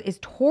 hours is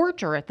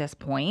torture at this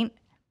point.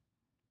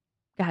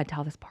 Go ahead,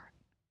 tell this part.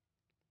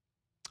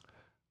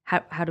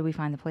 How do we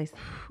find the place?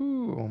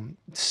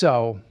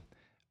 So,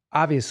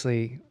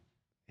 obviously,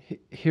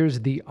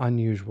 here's the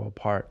unusual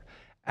part.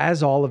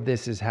 As all of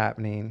this is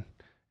happening,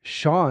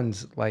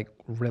 Sean's like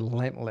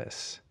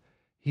relentless.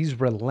 He's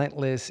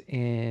relentless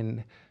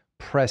in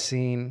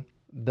pressing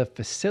the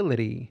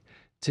facility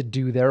to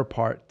do their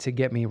part to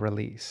get me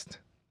released,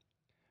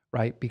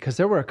 right? Because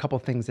there were a couple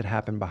things that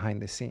happened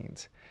behind the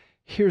scenes.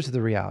 Here's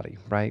the reality,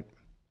 right?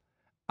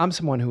 I'm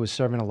someone who was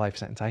serving a life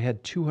sentence. I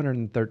had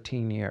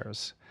 213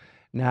 years.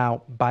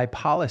 Now, by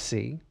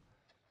policy,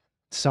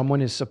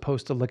 someone is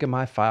supposed to look at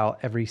my file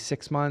every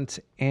 6 months,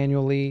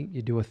 annually.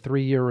 You do a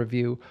 3-year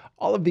review.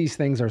 All of these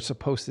things are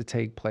supposed to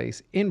take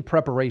place in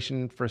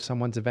preparation for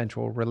someone's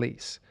eventual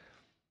release.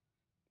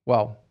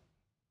 Well,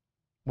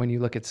 when you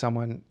look at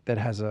someone that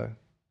has a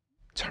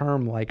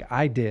term like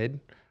I did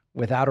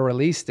without a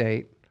release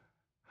date,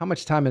 how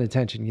much time and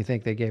attention you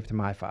think they gave to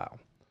my file?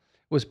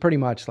 It was pretty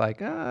much like,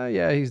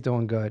 yeah, he's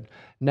doing good.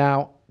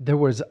 Now, there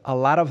was a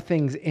lot of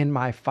things in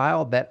my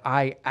file that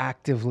I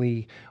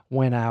actively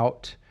went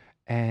out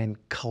and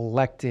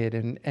collected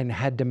and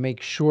had to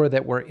make sure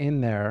that were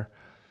in there,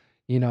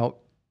 you know,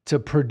 to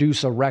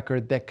produce a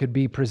record that could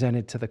be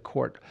presented to the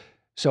court.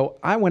 So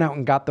I went out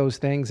and got those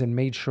things and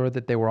made sure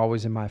that they were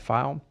always in my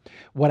file.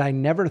 What I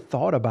never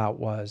thought about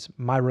was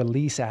my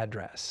release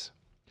address.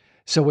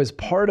 So as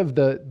part of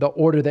the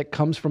order that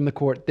comes from the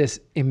court, this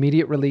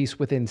immediate release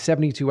within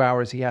 72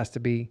 hours, he has to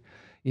be,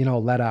 you know,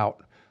 let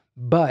out.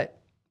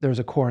 But there's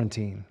a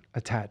quarantine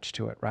attached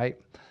to it, right?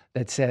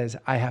 That says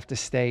I have to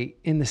stay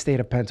in the state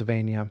of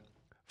Pennsylvania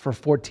for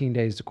 14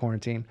 days to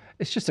quarantine.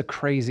 It's just a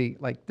crazy,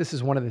 like, this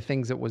is one of the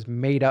things that was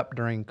made up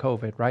during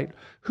COVID, right?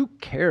 Who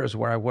cares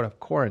where I would have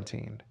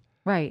quarantined?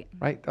 Right.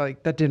 Right?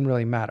 Like, that didn't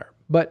really matter.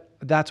 But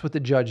that's what the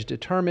judge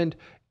determined.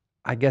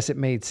 I guess it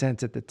made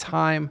sense at the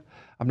time.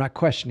 I'm not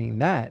questioning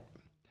that.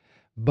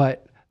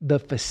 But the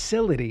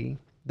facility,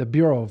 the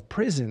Bureau of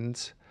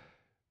Prisons,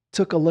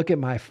 took a look at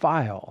my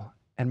file,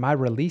 and my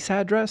release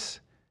address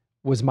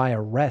was my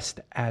arrest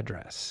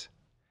address.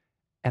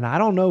 And I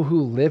don't know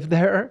who lived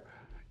there,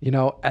 you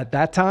know, at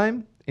that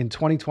time in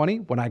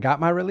 2020 when I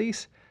got my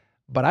release,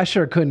 but I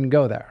sure couldn't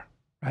go there,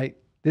 right?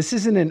 This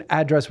isn't an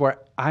address where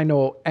I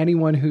know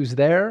anyone who's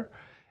there.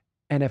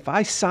 And if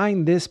I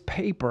sign this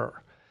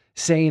paper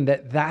saying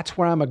that that's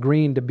where I'm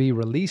agreeing to be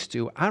released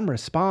to, I'm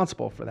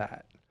responsible for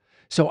that.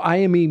 So I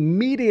am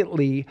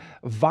immediately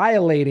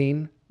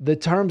violating the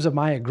terms of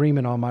my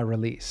agreement on my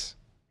release.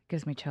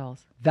 Gives me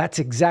chills. That's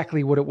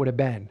exactly what it would have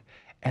been.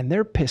 And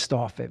they're pissed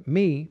off at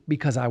me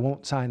because I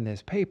won't sign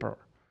this paper.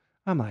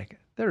 I'm like,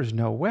 there's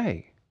no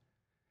way.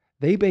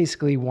 They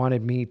basically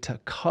wanted me to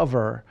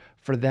cover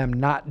for them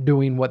not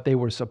doing what they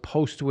were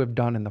supposed to have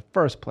done in the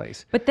first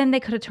place. But then they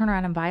could have turned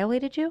around and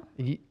violated you?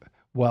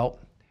 Well,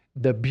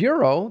 the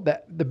Bureau,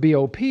 the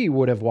BOP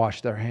would have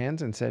washed their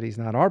hands and said, he's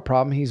not our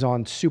problem. He's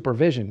on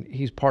supervision.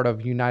 He's part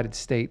of United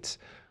States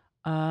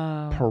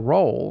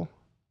parole.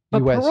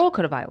 But parole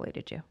could have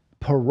violated you.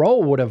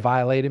 Parole would have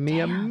violated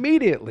me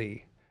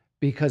immediately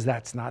because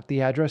that's not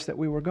the address that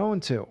we were going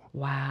to.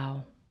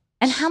 Wow.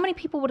 And how many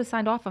people would have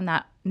signed off on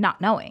that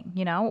not knowing,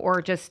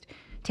 or just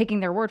taking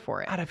their word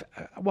for it?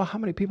 How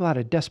many people out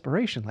of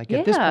desperation? Like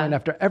at this point,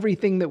 after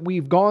everything that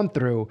we've gone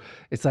through,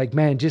 it's like,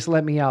 man, just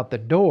let me out the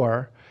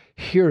door.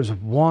 Here's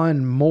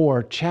one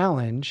more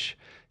challenge,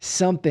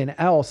 something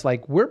else.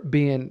 Like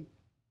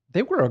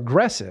they were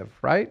aggressive,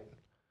 right?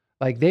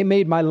 Like they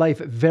made my life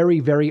very,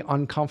 very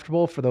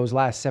uncomfortable for those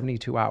last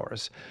 72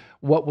 hours.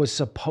 What was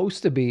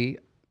supposed to be,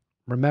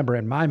 remember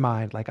in my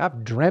mind, like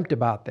I've dreamt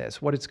about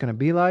this, what it's going to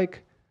be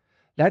like.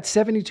 That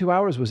 72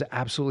 hours was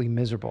absolutely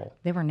miserable.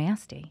 They were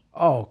nasty.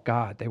 Oh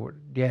God, they were,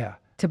 yeah.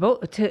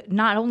 To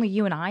not only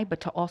you and I,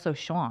 but to also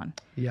Sean.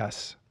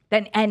 Yes.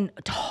 And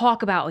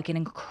talk about like an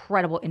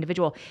incredible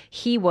individual.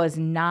 He was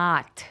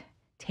not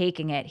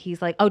taking it.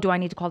 He's like, oh, do I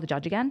need to call the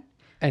judge again?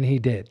 And he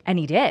did. And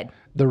he did.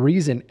 The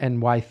reason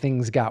and why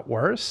things got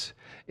worse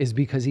is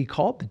because he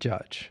called the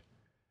judge.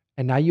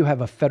 And now you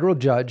have a federal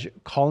judge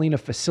calling a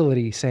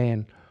facility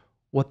saying,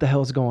 what the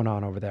hell's going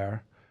on over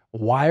there?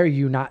 Why are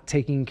you not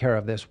taking care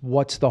of this?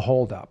 What's the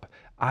holdup?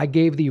 I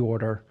gave the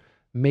order.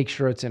 Make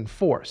sure it's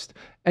enforced.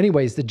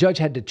 Anyways, the judge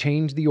had to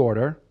change the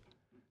order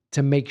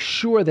to make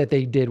sure that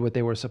they did what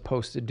they were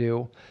supposed to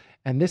do.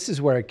 And this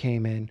is where it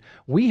came in.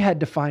 We had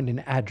to find an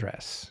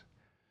address.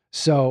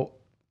 So...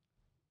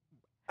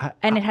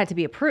 And it had to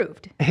be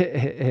approved.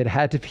 It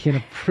had to be an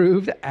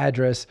approved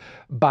address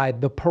by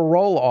the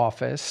parole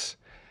office.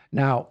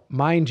 Now,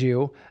 mind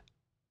you,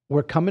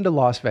 we're coming to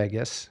Las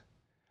Vegas,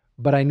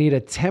 but I need a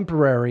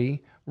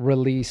temporary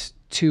release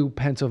to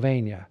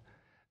Pennsylvania.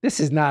 This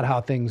is not how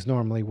things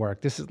normally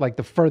work. This is like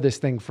the furthest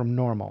thing from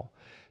normal.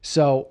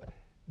 So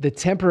the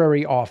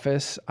temporary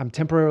office, I'm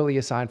temporarily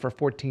assigned for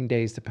 14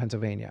 days to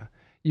Pennsylvania.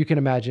 You can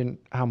imagine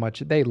how much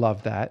they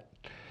love that.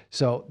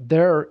 So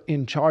they're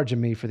in charge of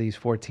me for these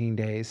 14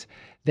 days.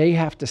 They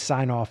have to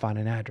sign off on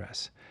an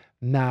address.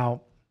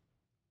 Now,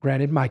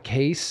 granted, my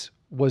case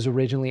was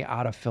originally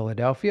out of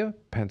Philadelphia,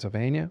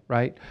 Pennsylvania,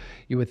 right?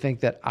 You would think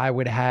that I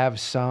would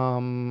have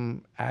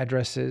some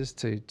addresses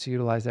to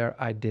utilize there.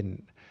 I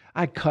didn't.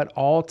 I cut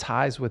all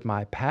ties with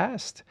my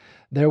past.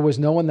 There was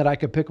no one that I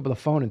could pick up the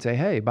phone and say,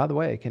 hey, by the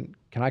way, can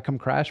I come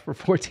crash for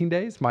 14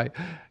 days?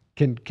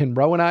 Can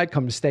Ro and I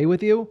come stay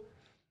with you?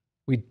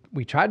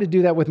 We tried to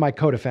do that with my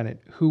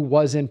co-defendant, who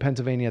was in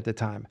Pennsylvania at the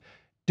time,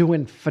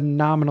 doing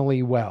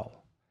phenomenally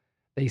well.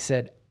 They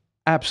said,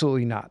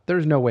 absolutely not.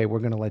 There's no way we're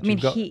going to let you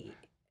go.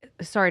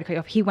 Sorry to cut you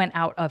off. He went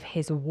out of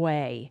his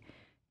way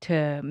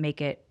to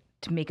make it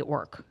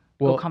work.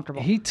 Well, go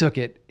comfortable. He took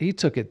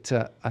it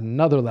to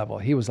another level.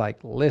 He was like,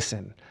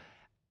 listen,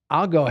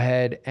 I'll go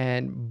ahead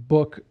and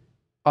book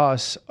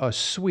us a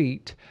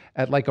suite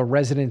at like a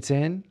Residence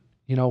Inn,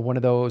 one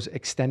of those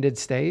extended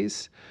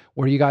stays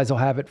where you guys will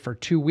have it for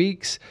 2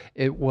 weeks.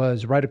 It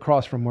was right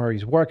across from where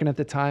he's working at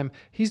the time.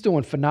 He's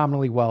doing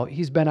phenomenally well.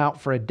 He's been out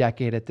for a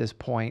decade at this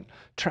point.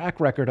 Track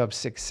record of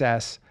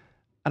success.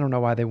 I don't know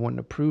why they wouldn't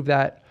approve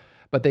that,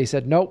 but they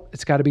said, nope,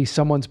 it's got to be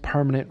someone's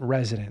permanent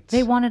residence.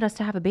 They wanted us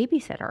to have a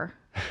babysitter.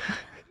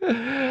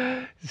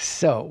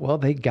 So, well,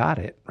 they got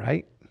it,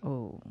 right?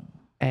 Oh.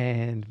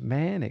 And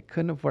man, it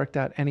couldn't have worked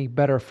out any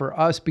better for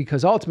us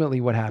because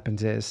ultimately what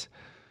happens is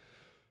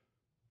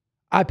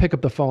I pick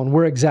up the phone.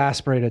 We're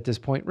exasperated at this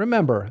point.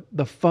 Remember,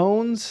 the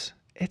phones,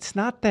 it's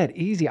not that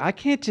easy. I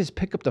can't just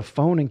pick up the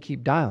phone and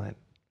keep dialing.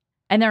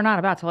 And they're not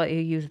about to let you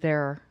use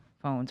their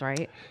phones,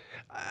 right?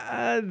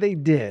 They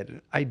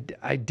did. I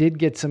did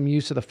get some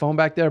use of the phone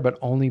back there, but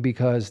only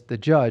because the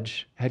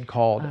judge had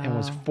called and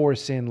was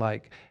forcing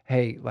like,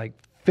 hey, like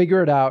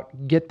figure it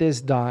out, get this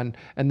done.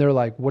 And they're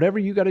like, whatever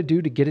you got to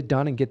do to get it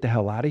done and get the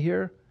hell out of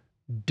here,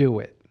 do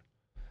it.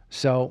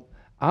 So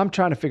I'm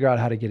trying to figure out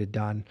how to get it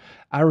done.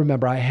 I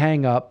remember I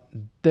hang up.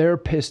 They're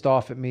pissed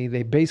off at me.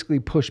 They basically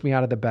push me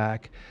out of the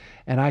back,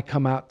 and I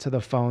come out to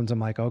the phones. I'm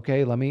like,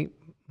 okay, let me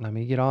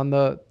get on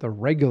the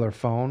regular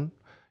phone,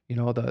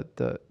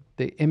 the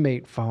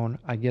inmate phone.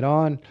 I get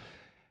on,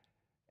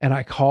 and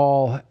I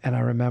call, and I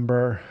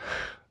remember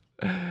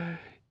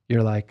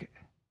you're like,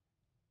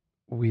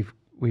 we've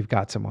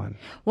got someone.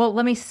 Well,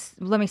 let me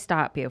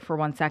stop you for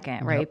 1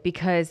 second, right? Yep.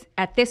 Because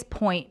at this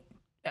point,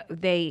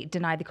 they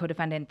denied the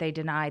co-defendant. They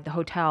denied the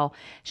hotel.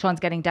 Sean's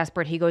getting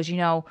desperate. He goes,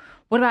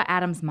 what about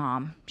Adam's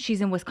mom?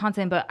 She's in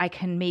Wisconsin, but I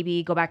can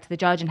maybe go back to the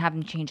judge and have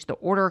him change the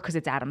order because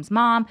it's Adam's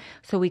mom.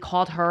 So we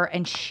called her,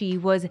 and she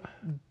was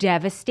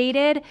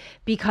devastated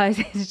because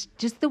it's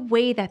just the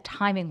way that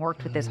timing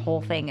worked with this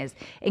whole thing is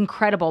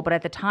incredible. But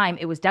at the time,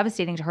 it was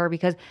devastating to her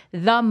because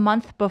the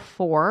month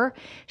before,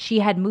 she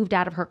had moved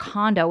out of her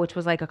condo, which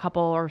was like a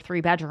couple or 3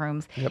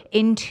 bedrooms,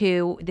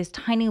 into this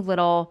tiny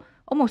little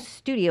almost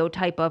studio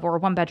type of, or a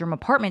 1-bedroom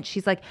apartment.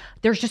 She's like,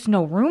 there's just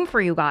no room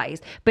for you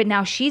guys. But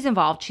now she's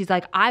involved. She's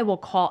like, I will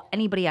call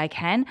anybody I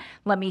can.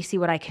 Let me see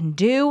what I can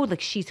do.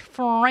 Like, she's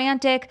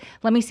frantic.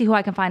 Let me see who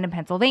I can find in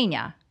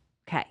Pennsylvania.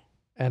 Okay.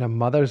 And a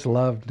mother's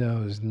love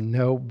knows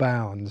no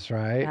bounds,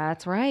 right?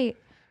 That's right.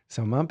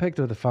 So mom picked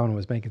up the phone and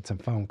was making some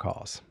phone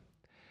calls.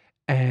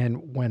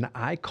 And when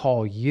I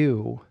call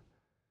you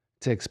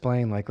to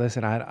explain, like,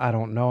 listen, I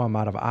don't know, I'm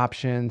out of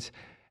options.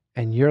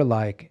 And you're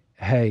like,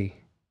 hey,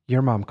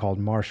 your mom called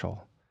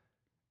Marshall.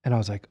 And I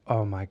was like,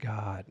 oh my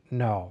God,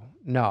 no,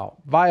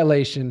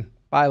 violation.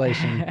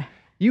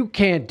 You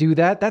can't do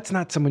that. That's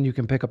not someone you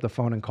can pick up the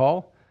phone and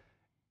call.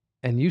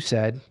 And you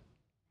said.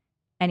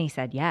 And he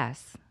said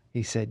yes.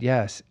 He said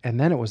yes. And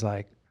then it was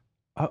like,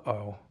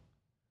 uh-oh,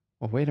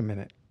 well, wait a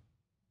minute.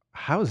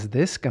 How's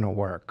this going to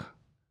work?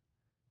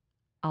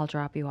 I'll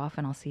drop you off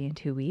and I'll see you in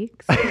 2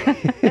 weeks.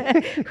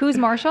 Who's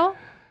Marshall?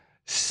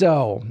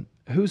 So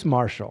who's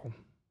Marshall?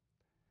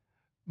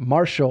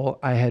 Marshall,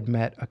 I had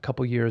met a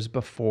couple years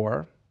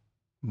before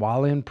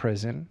while in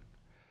prison,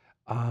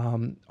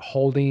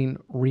 holding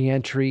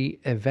reentry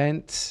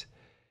events.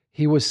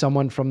 He was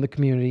someone from the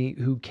community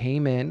who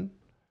came in,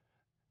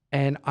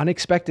 and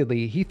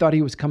unexpectedly, he thought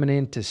he was coming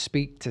in to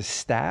speak to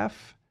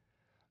staff,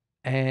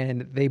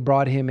 and they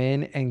brought him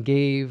in and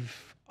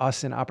gave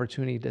us an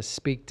opportunity to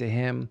speak to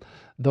him,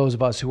 those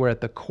of us who were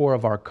at the core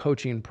of our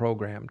coaching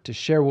program, to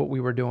share what we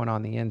were doing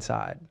on the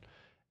inside.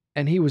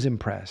 And he was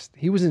impressed.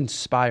 He was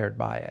inspired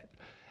by it.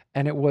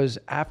 And it was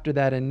after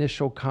that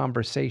initial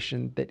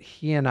conversation that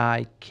he and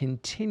I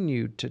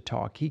continued to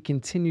talk. He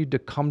continued to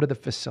come to the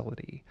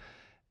facility.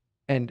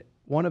 And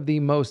one of the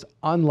most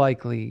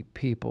unlikely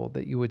people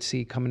that you would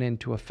see coming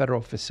into a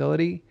federal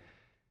facility,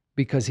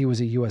 because he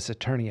was a U.S.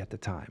 attorney at the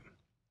time.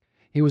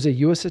 He was a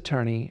U.S.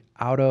 attorney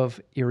out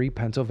of Erie,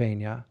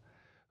 Pennsylvania,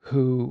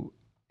 who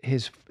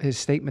his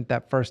statement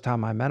that first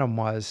time I met him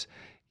was,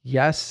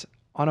 yes,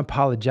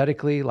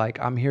 unapologetically, like,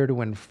 I'm here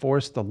to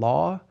enforce the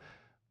law,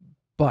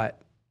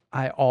 but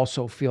I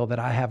also feel that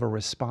I have a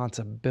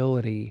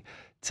responsibility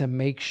to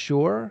make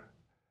sure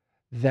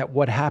that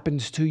what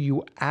happens to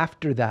you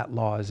after that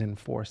law is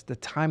enforced, the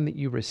time that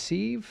you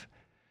receive,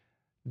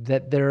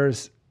 that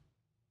there's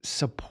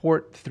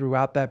support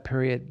throughout that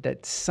period,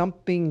 that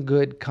something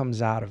good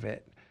comes out of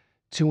it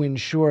to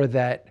ensure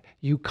that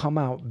you come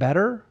out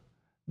better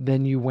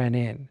than you went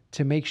in,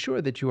 to make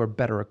sure that you are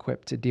better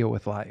equipped to deal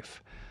with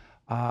life.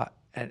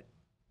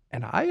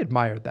 And I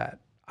admired that.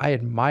 I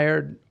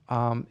admired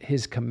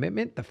his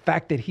commitment, the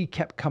fact that he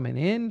kept coming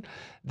in,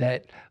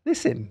 that,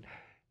 listen,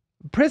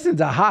 prison's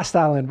a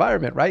hostile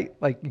environment, right?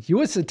 Like,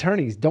 U.S.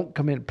 attorneys don't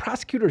come in,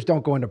 prosecutors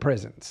don't go into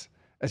prisons.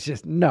 It's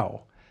just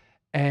no.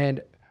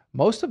 And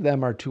most of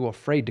them are too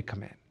afraid to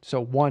come in.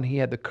 So one, he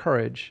had the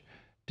courage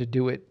to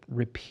do it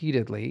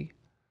repeatedly.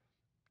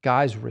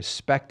 Guys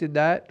respected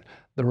that.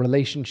 The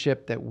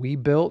relationship that we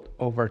built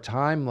over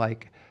time,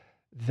 like,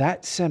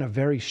 that sent a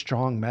very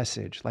strong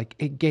message. Like,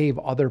 it gave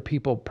other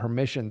people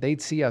permission.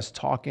 They'd see us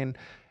talking,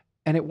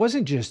 and it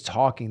wasn't just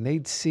talking.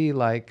 They'd see,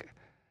 like,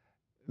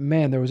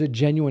 man, there was a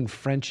genuine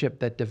friendship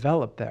that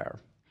developed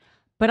there.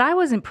 But I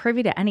wasn't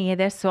privy to any of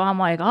this. So I'm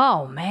like,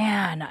 oh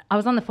man, I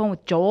was on the phone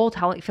with Joel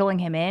filling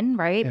him in,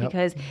 right? Yep.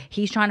 Because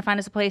he's trying to find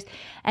us a place.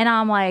 And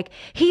I'm like,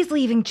 he's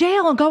leaving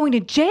jail and going to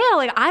jail.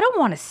 Like, I don't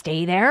want to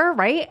stay there,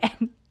 right?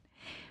 And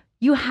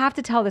you have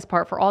to tell this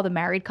part for all the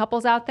married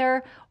couples out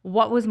there.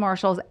 What was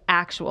Marshall's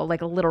actual,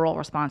 like, a literal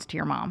response to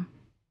your mom?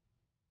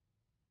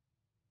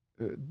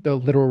 The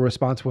literal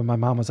response when my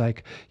mom was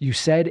like, you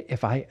said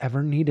if I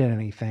ever needed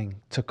anything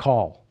to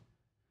call.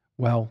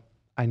 Well,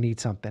 I need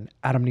something.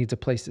 Adam needs a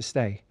place to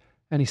stay.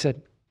 And he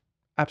said,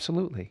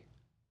 absolutely.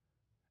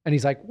 And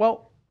he's like,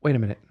 well, wait a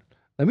minute.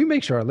 Let me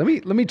make sure. Let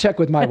me check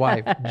with my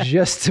wife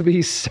just to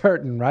be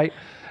certain, right?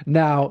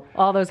 Now,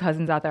 all those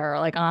husbands out there are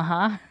like,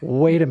 uh-huh.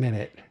 Wait a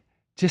minute.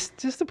 Just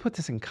to put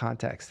this in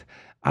context,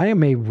 I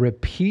am a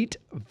repeat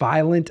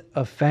violent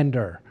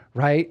offender,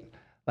 right?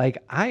 Like,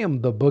 I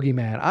am the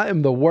boogeyman. I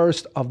am the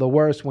worst of the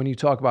worst when you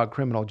talk about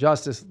criminal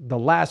justice, the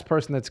last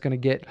person that's going to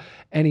get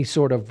any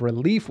sort of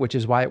relief, which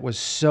is why it was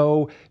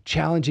so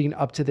challenging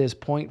up to this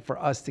point for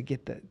us to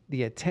get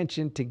the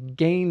attention to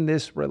gain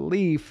this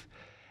relief.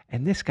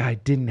 And this guy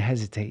didn't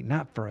hesitate,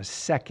 not for a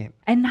second.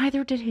 And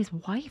neither did his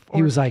wife or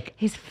he was like,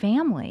 his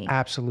family.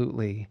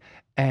 Absolutely.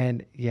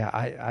 And yeah,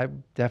 I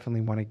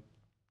definitely want to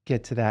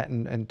get to that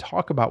and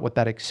talk about what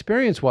that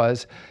experience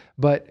was.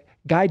 But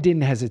guy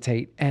didn't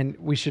hesitate. And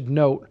we should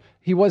note,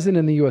 he wasn't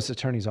in the U.S.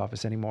 Attorney's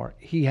office anymore.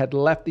 He had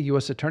left the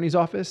U.S. Attorney's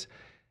office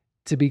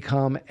to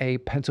become a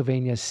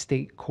Pennsylvania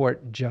state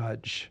court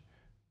judge,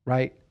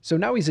 right? So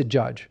now he's a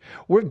judge.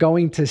 We're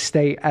going to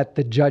stay at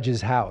the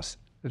judge's house.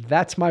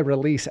 That's my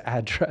release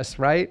address,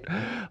 right?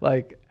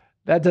 Like,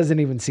 that doesn't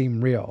even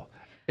seem real.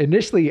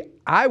 Initially,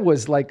 I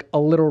was like a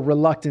little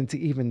reluctant to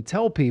even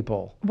tell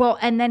people. Well,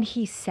 and then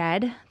he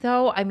said,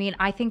 though, I mean,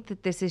 I think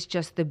that this is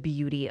just the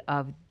beauty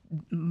of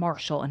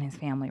Marshall and his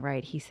family,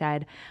 right? He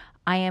said,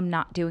 I am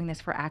not doing this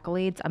for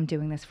accolades. I'm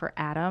doing this for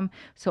Adam.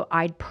 So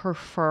I'd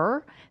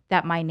prefer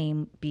that my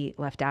name be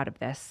left out of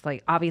this.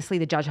 Like, obviously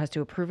the judge has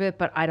to approve it,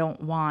 but I don't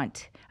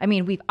want, I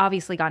mean, we've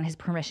obviously gotten his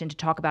permission to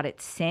talk about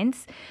it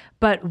since,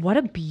 but what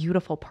a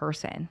beautiful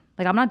person.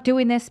 Like, I'm not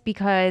doing this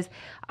because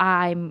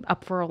I'm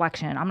up for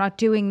election. I'm not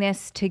doing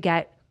this to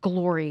get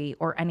glory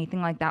or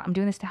anything like that. I'm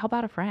doing this to help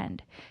out a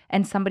friend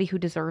and somebody who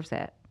deserves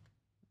it.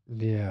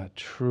 Yeah,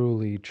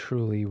 truly,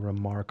 truly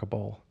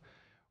remarkable.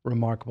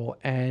 Remarkable.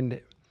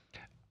 And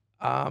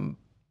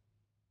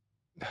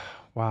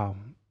wow.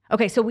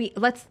 Okay, so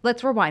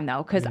let's rewind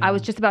though, because I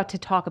was just about to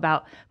talk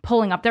about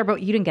pulling up there,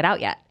 but you didn't get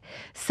out yet.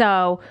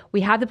 So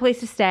we had the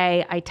place to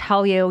stay. I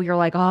tell you, you're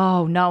like,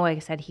 oh no. He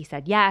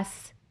said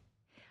yes.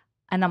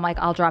 And I'm like,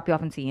 I'll drop you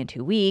off and see you in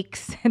 2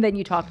 weeks. And then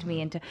you talked me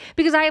into,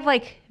 because I have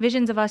like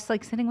visions of us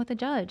like sitting with the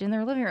judge in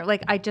their living room.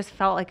 Like, I just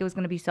felt like it was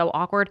going to be so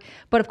awkward.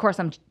 But of course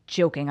I'm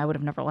joking. I would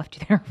have never left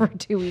you there for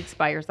 2 weeks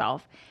by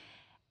yourself.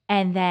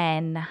 And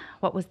then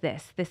what was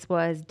this? This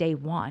was day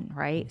 1,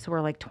 right? So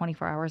we're like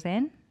 24 hours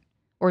in,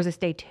 or is this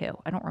day 2?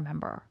 I don't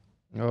remember.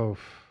 Oh,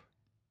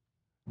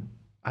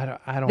 I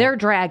don't. They're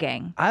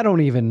dragging. I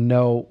don't even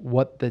know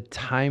what the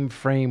time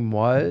frame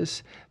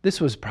was. This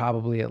was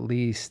probably at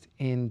least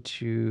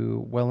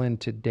into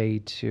day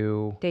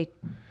 2.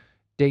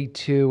 Day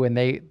 2, and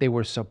they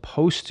were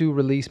supposed to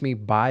release me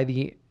by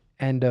the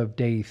end of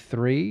day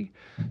 3.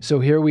 So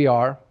here we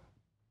are.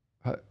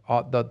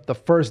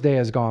 The first day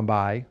has gone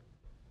by.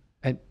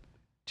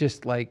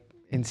 Just like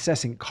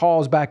incessant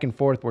calls back and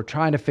forth. We're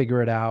trying to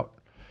figure it out.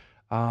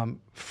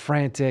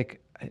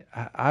 Frantic.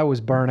 I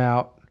was burnt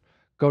out.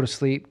 Go to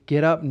sleep,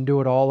 get up and do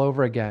it all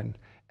over again.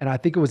 And I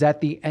think it was at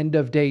the end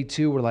of day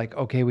 2, we're like,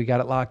 okay, we got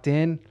it locked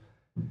in.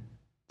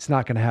 It's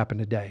not going to happen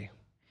today.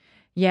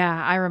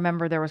 Yeah, I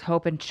remember there was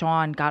hope, and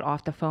Sean got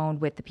off the phone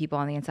with the people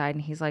on the inside,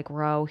 and he's like,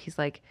 Ro, he's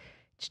like,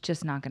 it's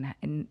just not going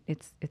to,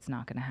 it's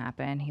not going to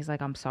happen. He's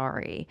like, I'm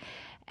sorry.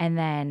 And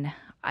then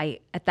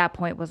I, at that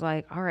point, was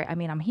like, all right, I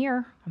mean, I'm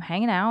here, I'm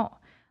hanging out.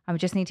 I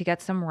just need to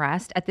get some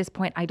rest. At this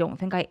point, I don't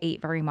think I ate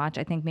very much.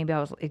 I think maybe I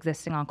was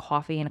existing on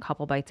coffee and a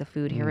couple bites of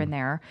food here and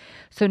there.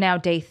 So now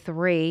day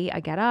 3, I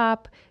get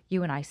up,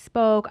 you and I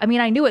spoke. I mean,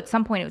 I knew at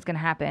some point it was going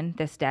to happen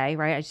this day,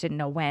 right? I just didn't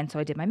know when. So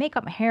I did my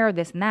makeup, my hair,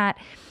 this and that.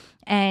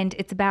 And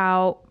it's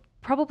about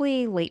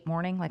probably late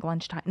morning, like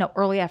lunchtime, no,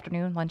 early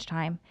afternoon,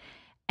 lunchtime.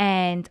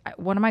 And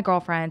one of my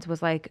girlfriends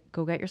was like,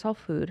 go get yourself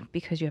food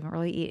because you haven't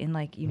really eaten.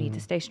 Like, you need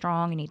to stay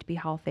strong. You need to be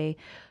healthy.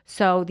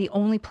 So the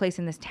only place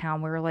in this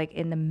town, we were like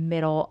in the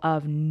middle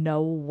of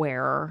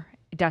nowhere,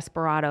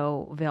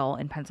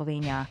 Desperadoville in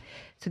Pennsylvania.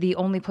 So the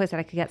only place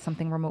that I could get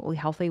something remotely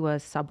healthy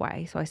was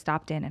Subway. So I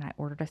stopped in and I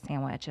ordered a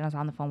sandwich, and I was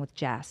on the phone with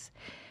Jess.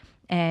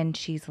 And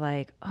she's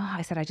like, oh,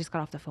 I said, I just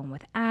got off the phone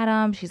with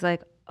Adam. She's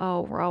like,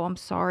 oh, Ro, I'm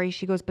sorry.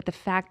 She goes, but the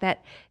fact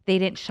that they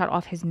didn't shut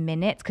off his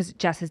minutes, because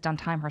Jess has done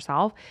time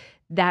herself,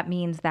 that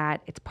means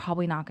that it's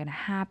probably not going to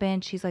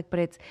happen. She's like,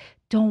 but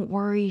don't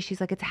worry.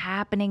 She's like, it's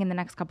happening in the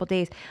next couple of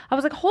days. I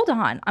was like, hold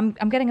on.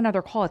 I'm getting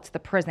another call. It's the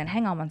prison.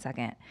 Hang on one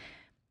second.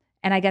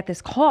 And I get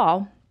this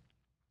call,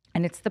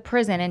 and it's the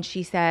prison. And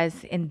she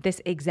says in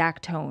this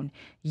exact tone,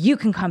 you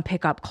can come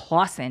pick up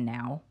Clausen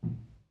now.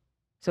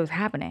 So it's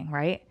happening,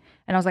 right?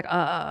 And I was like,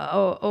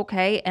 oh,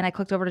 okay. And I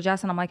clicked over to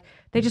Jess, and I'm like,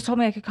 they just told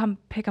me I could come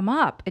pick him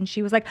up. And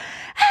she was like,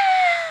 ah!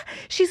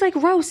 She's like,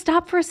 Rose,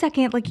 stop for a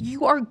second. Like,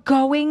 you are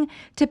going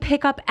to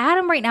pick up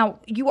Adam right now.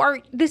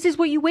 This is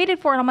what you waited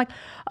for. And I'm like,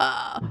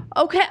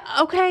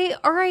 okay,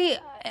 all right.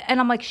 And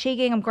I'm like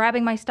shaking, I'm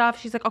grabbing my stuff.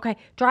 She's like, okay,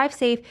 drive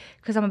safe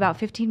because I'm about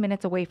 15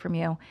 minutes away from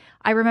you.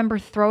 I remember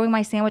throwing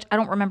my sandwich. I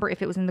don't remember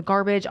if it was in the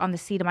garbage on the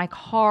seat of my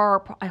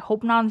car. I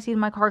hope not on the seat of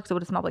my car because it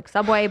would have smelled like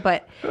Subway.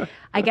 But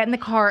I get in the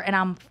car and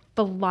I'm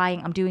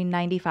flying. I'm doing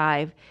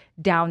 95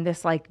 down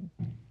this like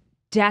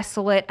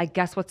desolate, I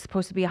guess what's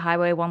supposed to be a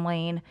highway, 1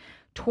 lane,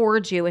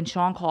 towards you. And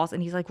Sean calls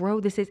and he's like,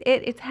 Ro, this is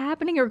it. It's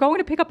happening. You're going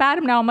to pick up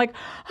Adam now. I'm like,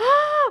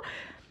 ah.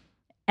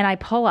 And I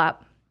pull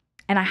up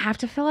and I have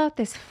to fill out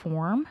this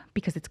form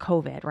because it's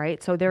COVID,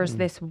 right? So there's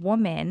this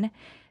woman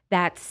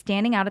that's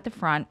standing out at the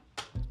front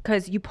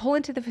because you pull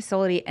into the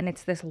facility and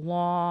it's this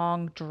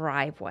long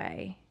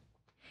driveway.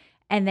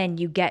 And then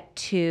you get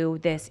to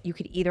this, you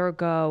could either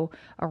go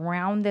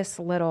around this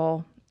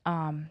little,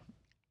 I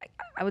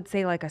would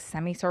say like a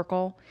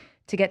semicircle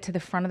to get to the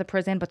front of the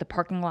prison, but the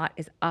parking lot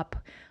is up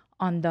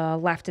on the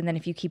left. And then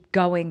if you keep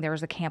going,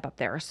 there's a camp up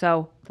there.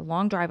 So the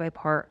long driveway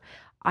part,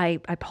 I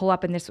pull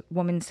up and this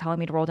woman's telling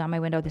me to roll down my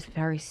window, this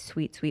very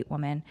sweet, sweet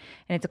woman.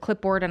 And it's a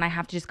clipboard and I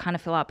have to just kind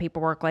of fill out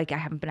paperwork. Like I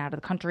haven't been out of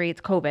the country.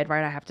 It's COVID,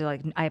 right?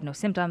 I have no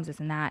symptoms, this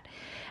and that.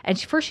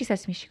 And first she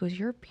says to me, she goes,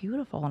 you're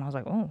beautiful. And I was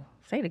like, oh,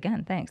 say it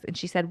again. Thanks. And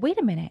she said, wait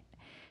a minute.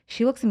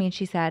 She looks at me and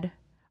she said,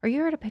 "Are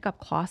you here to pick up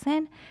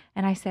Clausen?"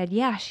 And I said,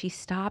 "Yeah." She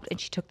stopped and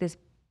she took this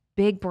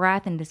big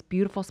breath and this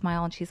beautiful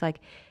smile. And she's like,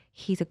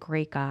 "He's a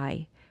great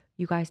guy.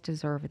 You guys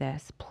deserve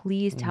this.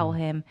 Please tell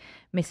him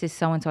Mrs.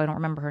 So-and-so," I don't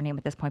remember her name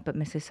at this point, but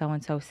Mrs.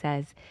 So-and-so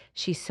says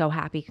she's so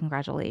happy.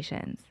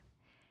 Congratulations.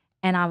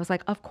 And I was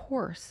like, of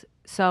course.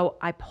 So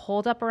I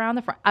pulled up around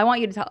the front. I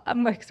want you to tell.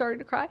 I'm like starting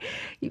to cry.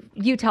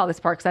 You tell this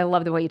part because I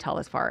love the way you tell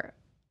this part.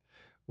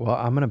 Well,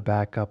 I'm going to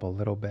back up a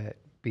little bit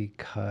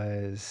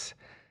because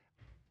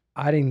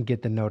I didn't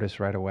get the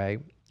notice right away.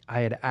 I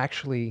had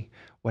actually,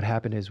 what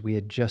happened is we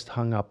had just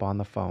hung up on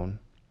the phone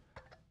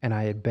and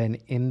I had been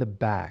in the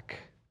back,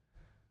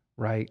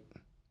 right?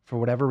 For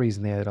whatever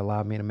reason, they had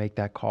allowed me to make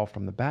that call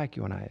from the back.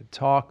 You and I had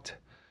talked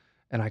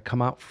and I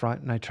come out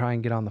front and I try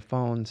and get on the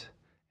phones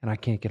and I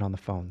can't get on the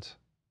phones.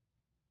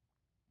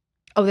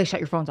 Oh, they shut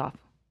your phones off.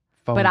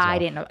 Phone's but I off.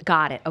 didn't know.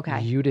 Got it. Okay.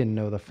 You didn't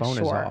know the phone is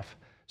Sure. off.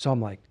 So I'm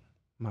like,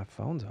 my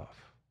phone's off.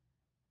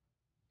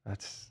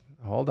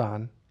 Hold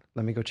on.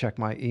 Let me go check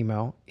my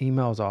email.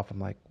 Email's off. I'm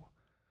like,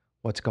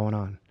 what's going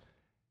on?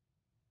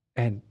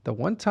 And the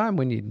one time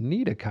when you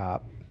need a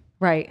cop,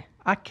 Right.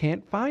 I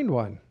can't find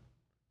one.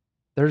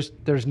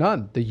 There's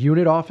none. The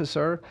unit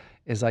officer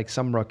is like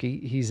some rookie.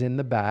 He's in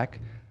the back.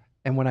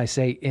 And when I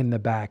say in the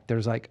back,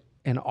 there's like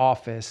an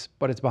office,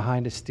 but it's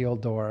behind a steel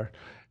door.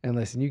 And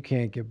listen, you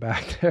can't get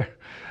back there.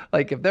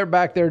 Like if they're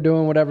back there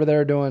doing whatever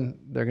they're doing,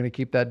 they're going to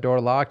keep that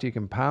door locked. You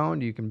can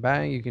pound, you can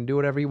bang, you can do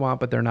whatever you want,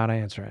 but they're not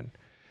answering.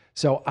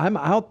 So I'm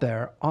out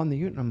there on the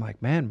unit and I'm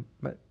like, man,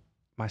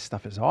 my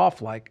stuff is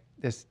off. Like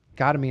this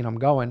got to mean I'm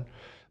going.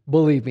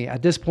 Believe me,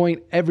 at this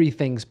point,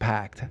 everything's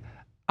packed.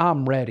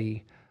 I'm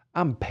ready.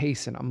 I'm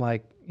pacing. I'm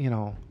like,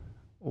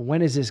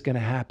 when is this going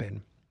to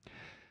happen?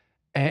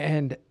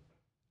 And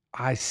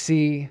I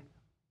see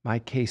my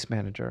case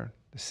manager,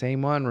 the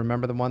same one.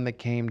 Remember the one that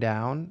came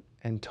down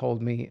and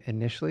told me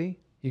initially,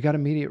 you got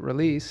immediate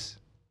release.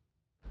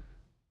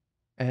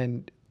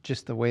 And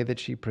just the way that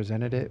she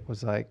presented it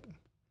was like,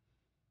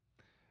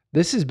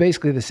 this is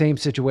basically the same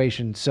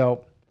situation.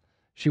 So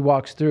she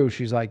walks through.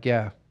 She's like,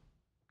 yeah,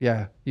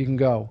 you can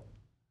go.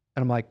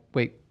 And I'm like,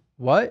 wait,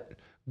 what?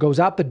 Goes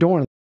out the door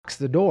and locks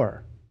the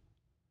door.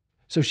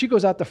 So she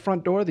goes out the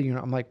front door of the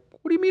unit. I'm like,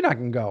 what do you mean I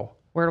can go?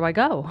 Where do I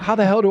go? How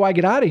the hell do I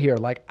get out of here?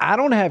 Like, I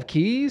don't have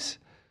keys.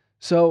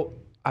 So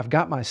I've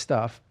got my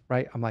stuff,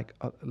 right? I'm like,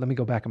 let me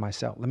go back in my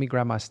cell. Let me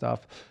grab my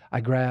stuff.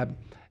 I grab,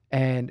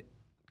 and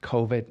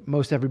COVID,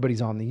 most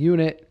everybody's on the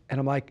unit. And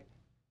I'm like,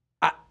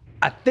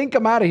 I think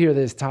I'm out of here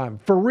this time,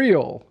 for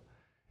real.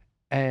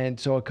 And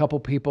so a couple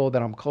people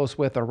that I'm close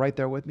with are right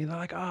there with me. They're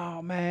like,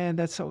 oh man,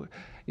 that's so,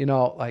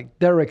 like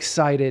they're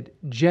excited,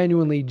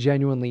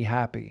 genuinely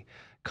happy.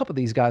 A couple of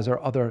these guys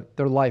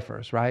they're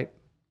lifers, right?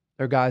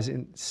 They're guys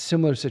in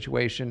similar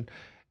situation.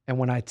 And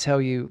when I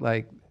tell you,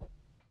 like,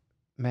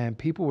 man,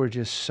 people were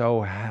just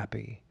so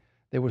happy.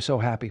 They were so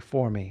happy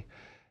for me.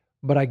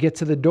 But I get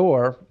to the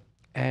door,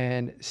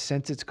 and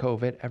since it's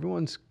COVID,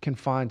 everyone's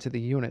confined to the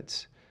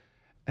units.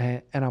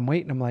 And I'm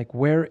waiting. I'm like,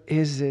 where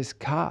is this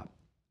cop?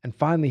 And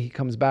finally, he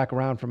comes back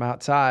around from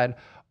outside,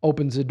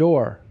 opens the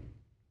door.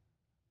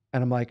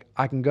 And I'm like,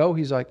 I can go?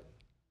 He's like,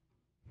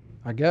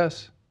 I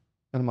guess.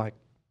 And I'm like,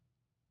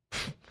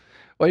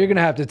 well, you're going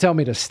to have to tell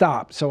me to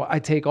stop. So I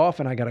take off,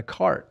 and I got a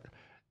cart.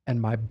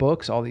 And my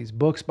books, all these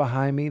books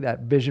behind me,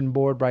 that vision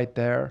board right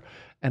there,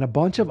 and a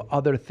bunch of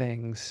other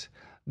things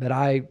that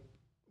I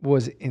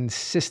was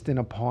insistent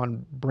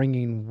upon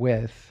bringing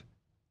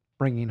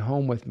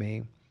home with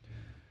me.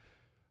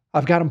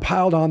 I've got them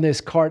piled on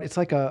this cart. It's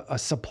like a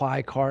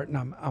supply cart,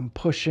 and I'm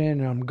pushing,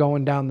 and I'm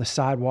going down the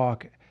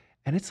sidewalk,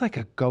 and it's like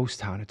a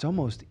ghost town. It's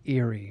almost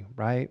eerie,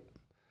 right?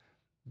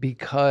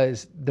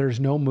 Because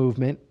there's no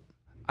movement.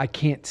 I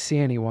can't see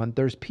anyone.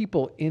 There's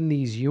people in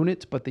these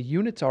units, but the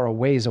units are a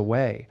ways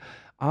away.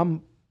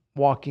 I'm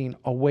walking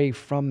away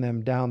from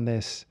them down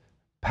this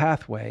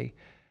pathway,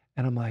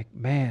 and I'm like,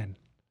 man,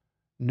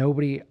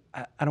 nobody,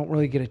 I don't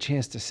really get a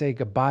chance to say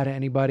goodbye to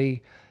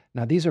anybody.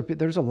 Now,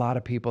 there's a lot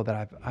of people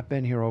that I've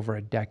been here over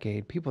a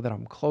decade, people that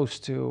I'm close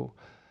to,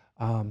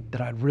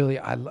 that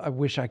I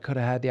wish I could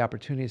have had the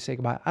opportunity to say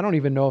goodbye. I don't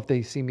even know if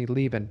they see me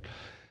leaving.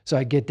 So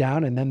I get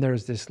down, and then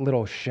there's this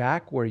little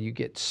shack where you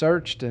get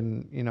searched,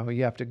 and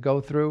you have to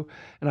go through.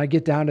 And I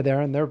get down to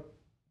there, and there are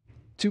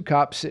two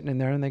cops sitting in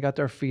there, and they got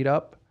their feet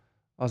up.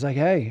 I was like,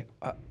 hey,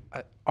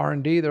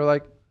 R&D. They're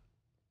like,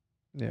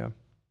 yeah,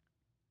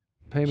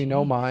 pay me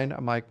no mind.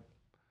 I'm like,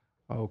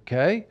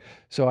 okay.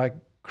 So I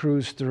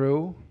cruise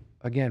through.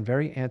 Again,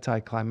 very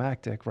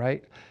anticlimactic,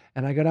 right?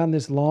 And I go down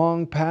this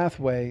long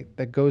pathway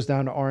that goes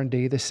down to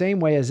R&D, the same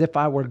way as if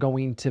I were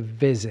going to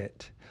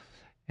visit.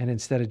 And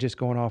instead of just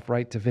going off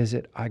right to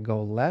visit, I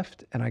go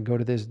left, and I go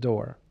to this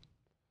door.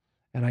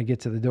 And I get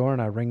to the door,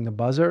 and I ring the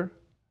buzzer.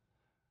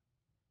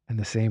 And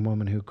the same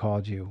woman who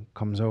called you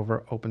comes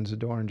over, opens the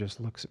door, and just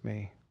looks at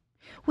me.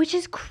 Which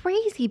is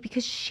crazy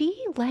because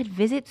she led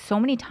visits so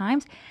many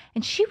times,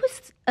 and she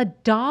was a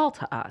doll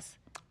to us.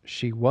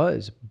 She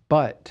was,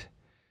 but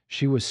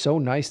she was so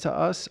nice to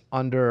us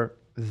under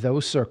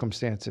those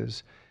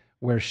circumstances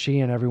where she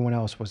and everyone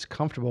else was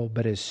comfortable.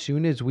 But as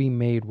soon as we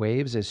made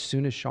waves, as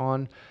soon as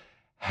Sean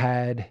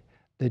had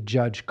the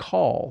judge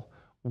call,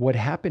 what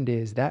happened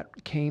is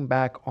that came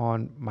back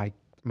on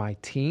my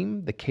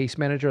team, the case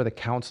manager, the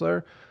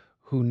counselor,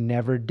 who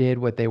never did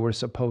what they were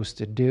supposed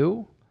to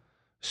do.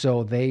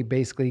 So they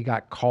basically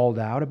got called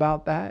out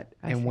about that.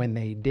 And when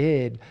they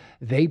did,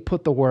 they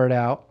put the word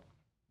out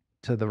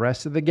to the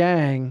rest of the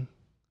gang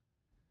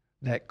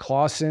that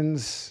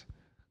Clausen's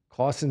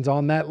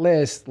on that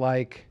list.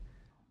 Like,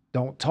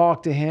 don't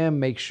talk to him.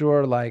 Make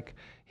sure, like,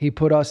 he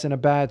put us in a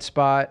bad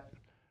spot.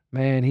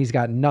 Man, he's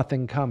got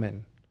nothing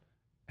coming.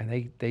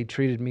 And they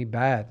treated me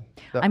bad.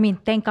 I mean,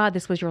 thank God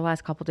this was your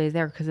last couple days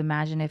there, because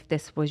imagine if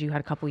this was you had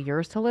a couple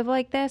years to live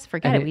like this.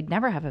 Forget it. We'd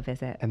never have a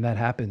visit. And that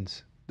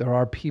happens. There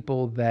are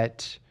people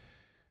that,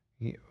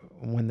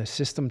 when the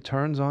system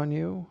turns on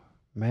you,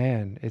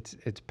 man, it's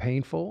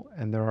painful.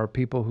 And there are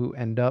people who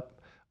end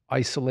up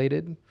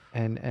isolated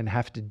and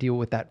have to deal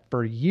with that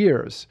for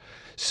years.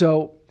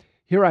 So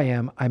here I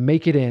am. I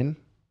make it in.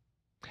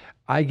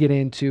 I get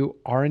into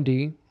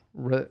R&D,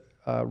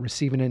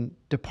 receiving and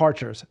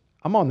departures.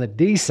 I'm on the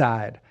D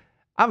side.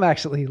 I'm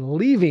actually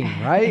leaving,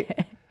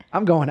 right?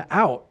 I'm going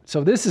out.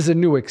 So this is a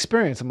new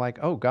experience. I'm like,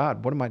 oh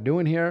God, what am I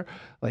doing here?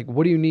 Like,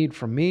 what do you need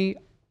from me?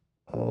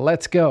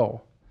 Let's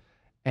go.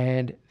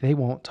 And they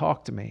won't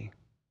talk to me.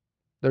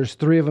 There's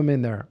 3 of them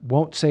in there.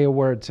 Won't say a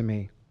word to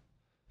me.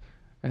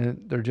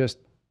 And they're just,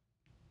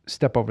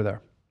 step over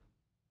there.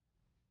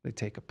 They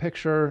take a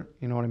picture.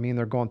 You know what I mean?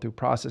 They're going through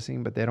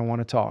processing, but they don't want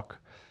to talk.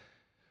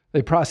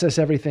 They process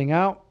everything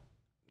out.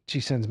 She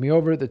sends me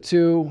over, the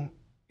 2,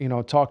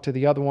 talk to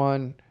the other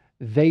one.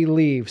 They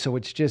leave. So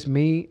it's just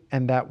me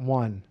and that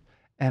one.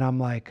 And I'm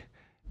like,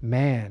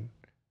 man,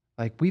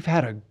 like, we've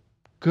had a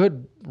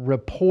good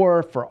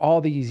rapport for all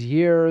these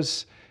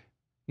years,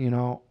 and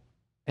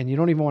you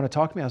don't even want to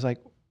talk to me. I was like,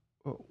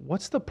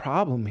 what's the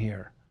problem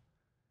here?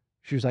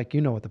 She was like, you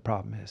know what the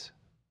problem is.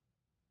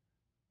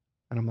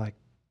 And I'm like,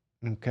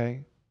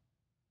 okay.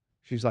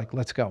 She's like,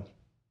 let's go.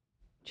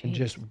 Jeez. And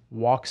just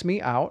walks me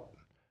out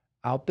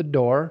the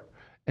door,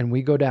 and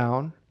we go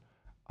down.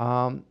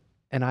 And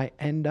I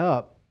end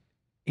up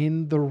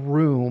in the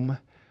room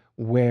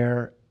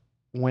where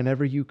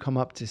whenever you come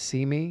up to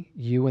see me,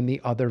 you and the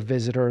other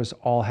visitors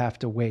all have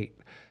to wait.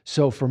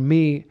 So for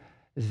me,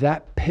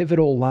 that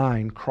pivotal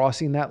line,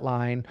 crossing that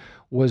line,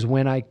 was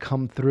when I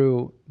come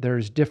through.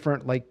 There's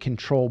different like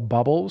control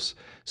bubbles.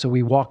 So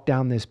we walk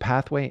down this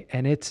pathway,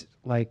 and it's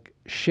like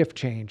shift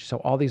change. So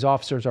all these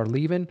officers are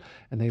leaving,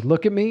 and they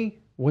look at me,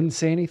 wouldn't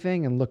say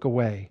anything, and look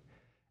away.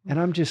 And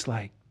I'm just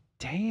like,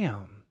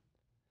 damn,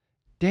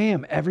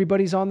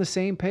 everybody's on the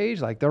same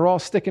page. Like, they're all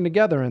sticking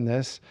together in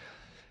this.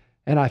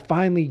 And I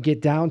finally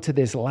get down to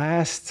this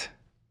last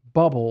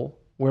bubble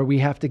where we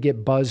have to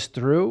get buzzed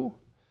through.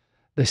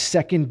 The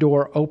second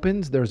door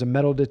opens. There's a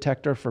metal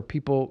detector for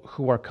people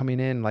who are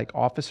coming in, like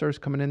officers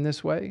coming in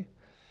this way.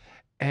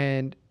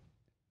 And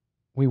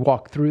we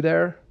walk through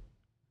there,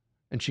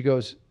 and she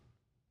goes,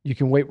 you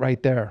can wait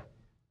right there.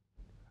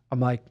 I'm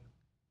like,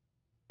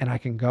 and I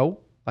can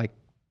go? Like,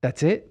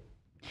 that's it?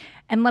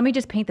 And let me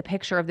just paint the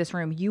picture of this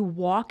room. You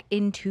walk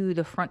into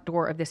the front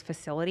door of this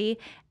facility,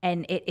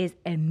 and it is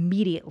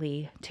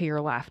immediately to your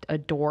left a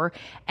door.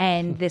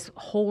 And this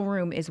whole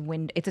room is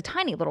it's a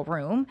tiny little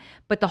room,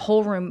 but the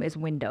whole room is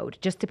windowed,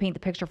 just to paint the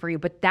picture for you.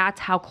 But that's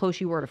how close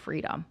you were to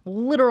freedom.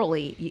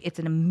 Literally, it's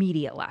an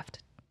immediate left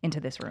into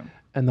this room.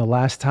 And the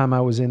last time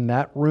I was in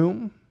that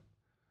room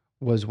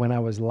was when I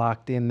was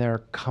locked in there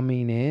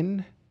coming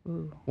in.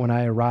 Ooh. When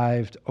I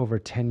arrived over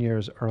 10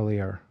 years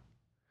earlier.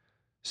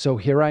 So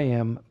here I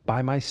am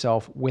by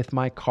myself with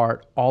my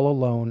cart, all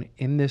alone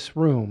in this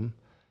room,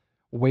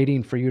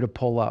 waiting for you to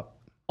pull up.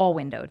 All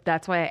windowed.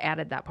 That's why I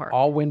added that part.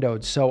 All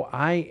windowed. So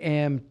I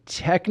am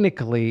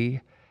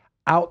technically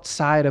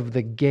outside of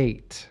the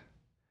gate,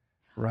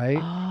 right?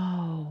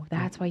 Oh,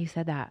 that's why you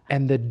said that.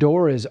 And the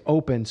door is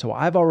open. So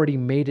I've already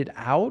made it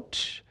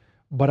out,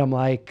 but I'm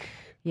like...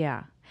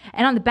 Yeah.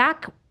 And on the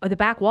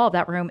back wall of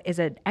that room is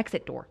an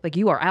exit door. Like,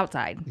 you are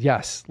outside.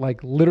 Yes,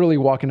 like literally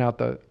walking out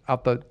the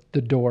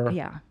door.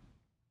 Yeah.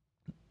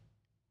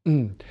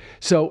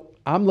 So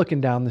I'm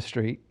looking down the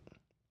street,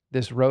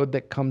 this road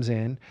that comes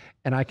in,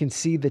 and I can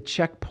see the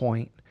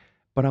checkpoint,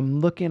 but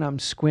I'm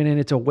squinting.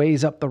 It's a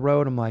ways up the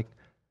road. I'm like,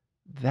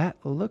 that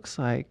looks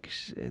like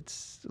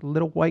it's a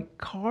little white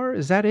car.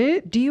 Is that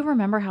it? Do you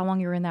remember how long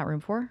you were in that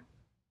room for?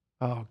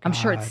 Oh, God. I'm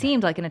sure it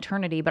seemed like an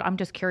eternity, but I'm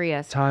just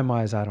curious.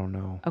 Time-wise, I don't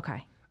know.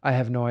 Okay. I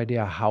have no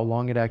idea how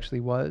long it actually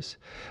was,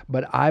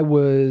 but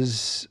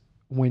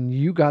when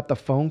you got the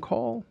phone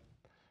call,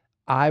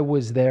 I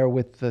was there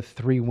with the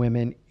 3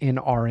 women in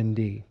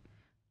R&D.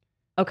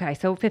 Okay,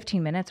 so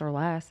 15 minutes or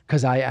less.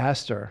 Because I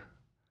asked her,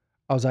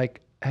 I was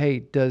like, hey,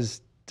 does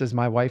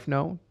my wife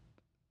know?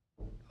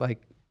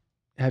 Like,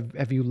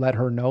 have you let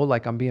her know,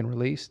 like, I'm being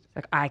released?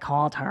 Like, I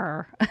called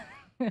her.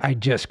 I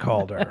just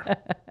called her.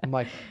 I'm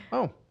like,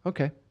 oh,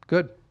 okay,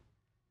 good.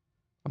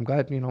 I'm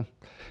glad,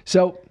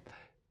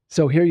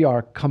 So here you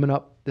are coming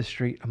up the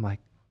street. I'm like,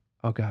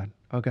 oh God,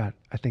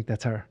 I think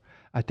that's her.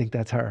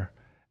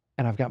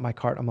 and I've got my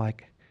cart. I'm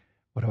like,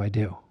 what do I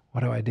do?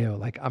 What do I do?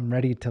 Like, I'm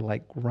ready to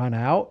like run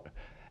out,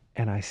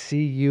 and I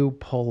see you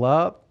pull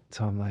up.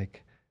 So I'm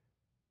like,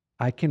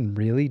 I can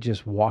really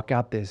just walk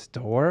out this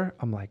door.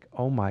 I'm like,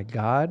 oh my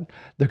God,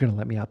 they're going to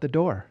let me out the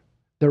door.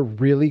 They're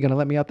really going to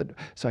let me out the door.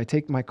 So I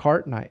take my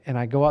cart and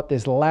I go out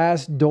this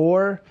last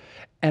door,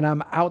 and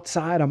I'm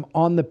outside. I'm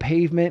on the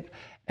pavement,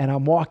 and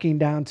I'm walking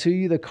down to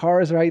you. The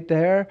car is right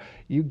there.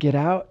 You get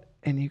out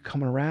and you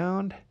come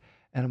around,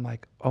 and I'm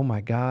like, oh my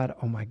God,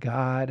 oh my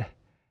God.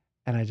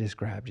 And I just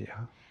grabbed you.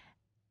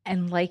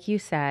 And like you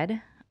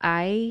said,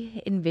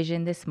 I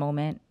envisioned this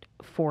moment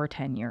for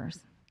 10 years,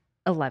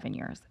 11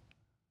 years.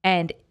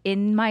 And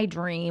in my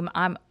dream,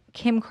 I'm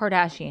Kim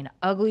Kardashian,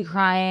 ugly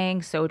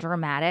crying, so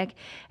dramatic.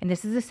 And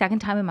this is the second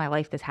time in my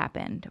life this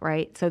happened,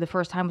 right? So the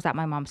first time was at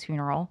my mom's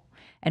funeral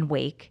and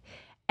wake.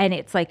 And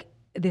it's like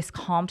this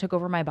calm took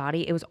over my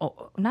body. It was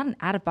not an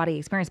out of body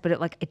experience, but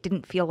it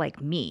didn't feel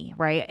like me,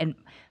 right? And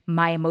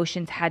my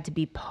emotions had to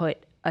be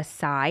put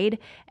aside.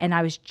 And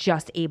I was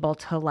just able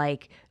to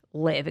like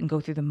live and go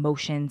through the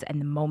motions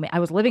and the moment. I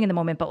was living in the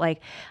moment, but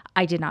like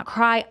I did not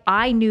cry.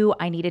 I knew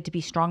I needed to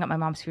be strong at my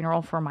mom's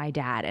funeral for my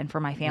dad and for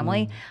my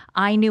family.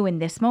 I knew in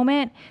this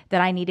moment that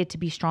I needed to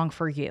be strong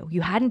for you.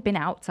 You hadn't been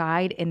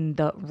outside in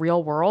the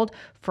real world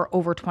for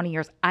over 20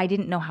 years. I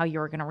didn't know how you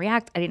were going to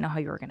react. I didn't know how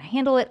you were going to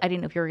handle it. I didn't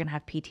know if you were going to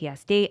have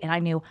PTSD. And I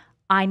knew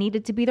I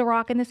needed to be the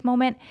rock in this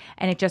moment.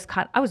 And it just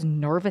I was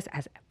nervous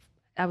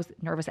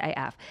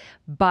AF,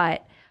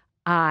 but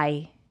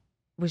I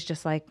was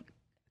just like,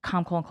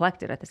 calm, cool, and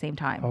collected at the same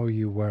time. Oh,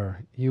 you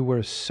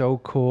were so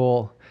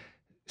cool,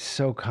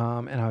 so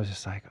calm. And I was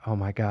just like, oh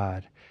my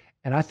God.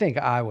 And I think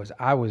I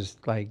was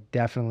like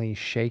definitely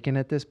shaken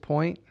at this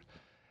point,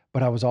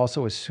 but I was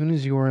also, as soon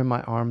as you were in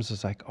my arms, I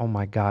was like, oh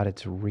my God,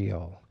 it's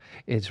real.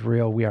 It's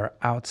real. We are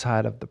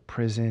outside of the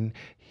prison.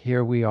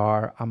 Here we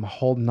are. I'm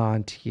holding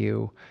on to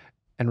you.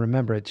 And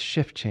remember, it's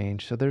shift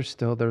change. So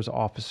there's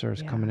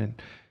officers coming in.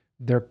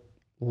 They're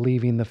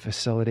leaving the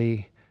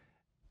facility.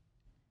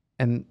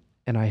 And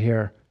I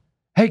hear,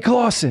 hey,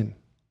 Clausen,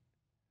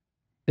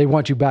 they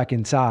want you back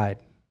inside.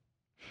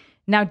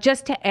 Now,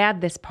 just to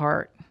add this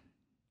part,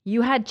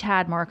 you had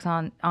Chad Marks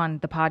on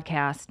the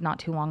podcast not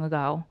too long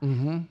ago.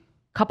 A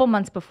couple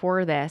months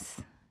before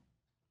this,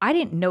 I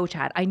didn't know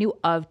Chad. I knew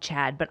of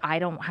Chad, but I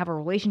don't have a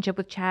relationship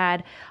with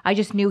Chad. I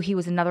just knew he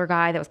was another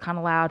guy that was kind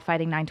of loud,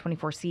 fighting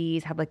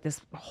 924Cs, had like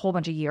this whole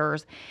bunch of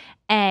years.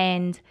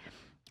 And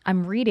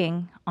I'm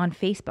reading on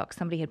Facebook,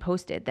 somebody had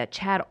posted that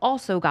Chad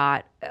also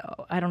got,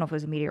 I don't know if it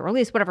was immediate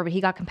release, whatever, but he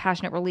got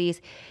compassionate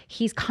release.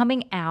 He's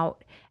coming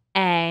out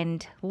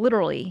and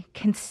literally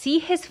can see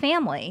his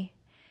family,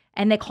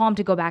 and they call him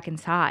to go back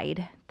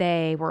inside.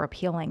 They were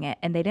appealing it,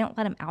 and they didn't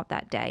let him out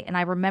that day. And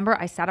I remember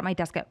I sat at my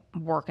desk at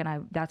work,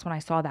 and that's when I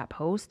saw that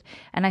post,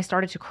 and I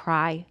started to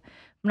cry,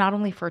 not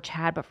only for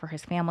Chad, but for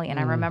his family. And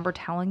I remember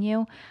telling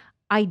you,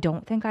 I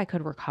don't think I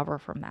could recover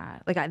from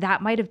that. Like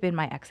that might have been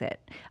my exit.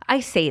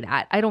 I say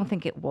that. I don't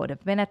think it would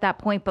have been at that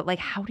point, but like,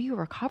 how do you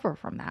recover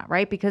from that,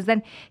 right? Because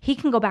then he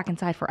can go back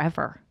inside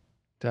forever.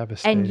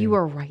 Devastating. And you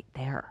were right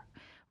there,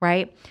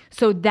 right?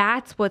 So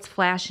that's what's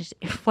flashed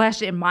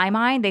in my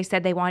mind. They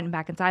said they want him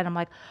back inside. I'm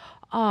like,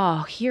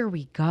 oh, here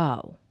we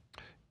go.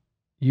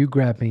 You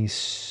grabbed me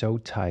so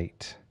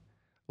tight,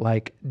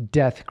 like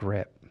death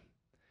grip.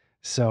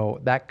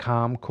 So that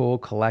calm, cool,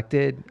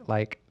 collected,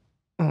 like,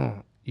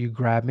 you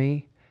grabbed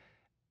me,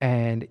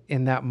 and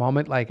in that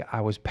moment, like I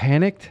was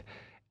panicked,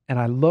 and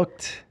I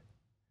looked,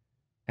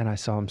 and I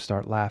saw him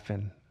start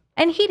laughing.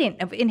 And he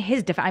didn't, in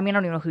his defense, I mean, I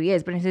don't even know who he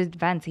is, but in his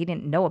defense, he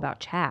didn't know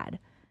about Chad.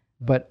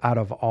 But out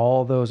of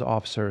all those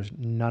officers,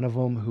 none of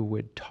them who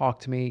would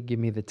talk to me, give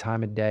me the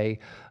time of day,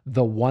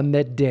 the one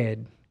that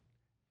did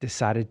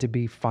decided to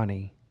be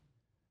funny,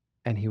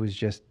 and he was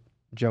just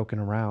joking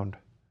around.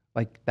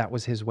 Like that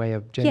was his way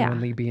of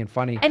genuinely being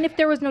funny. And if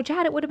there was no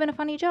Chad, it would have been a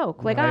funny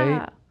joke. Like,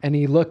 right? And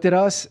he looked at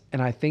us,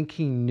 and I think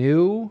he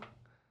knew,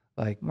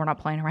 like, we're not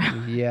playing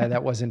around. Yeah,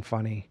 that wasn't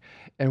funny.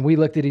 And we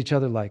looked at each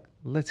other like,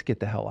 let's get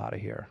the hell out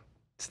of here.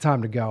 It's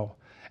time to go.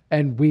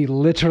 And we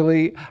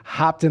literally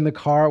hopped in the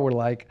car. We're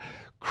like,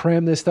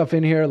 cram this stuff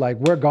in here. Like,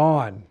 we're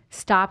gone.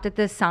 Stopped at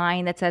the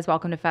sign that says,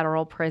 welcome to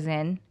federal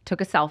prison.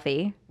 Took a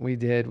selfie. We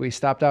did. We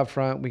stopped out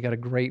front. We got a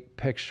great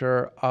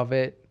picture of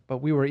it. But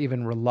we were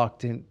even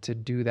reluctant to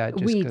do that.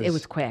 It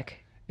was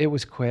quick. It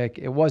was quick.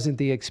 It wasn't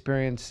the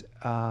experience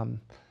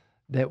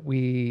that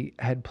we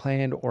had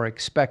planned or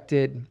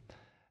expected.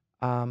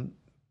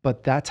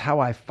 But that's how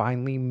I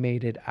finally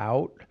made it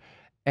out.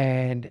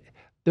 And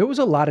there was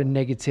a lot of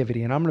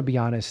negativity. And I'm going to be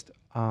honest,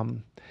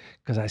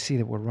 because I see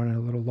that we're running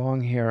a little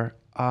long here.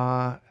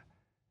 I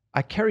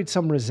carried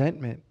some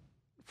resentment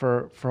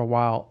for a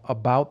while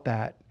about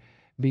that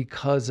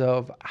because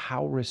of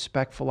how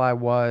respectful I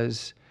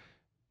was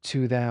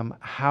to them,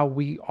 how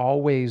we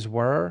always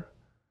were,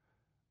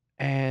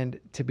 and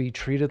to be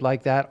treated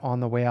like that on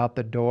the way out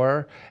the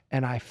door.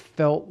 And I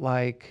felt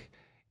like,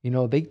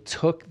 they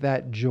took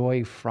that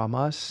joy from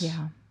us.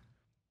 Yeah.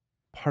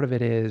 Part of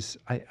it is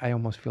I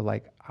almost feel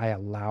like I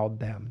allowed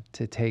them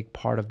to take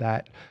part of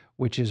that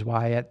which is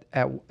why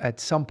at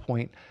some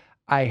point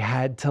I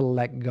had to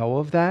let go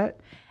of that.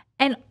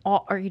 And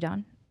are you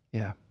done?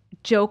 Yeah.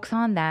 Jokes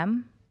on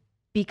them,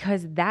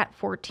 because that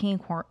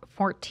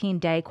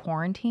 14-day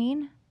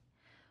quarantine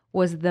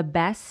was the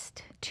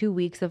best 2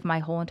 weeks of my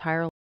whole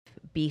entire life,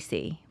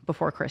 BC,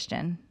 before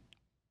Christian.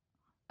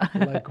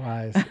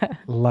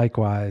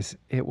 Likewise.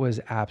 It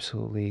was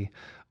absolutely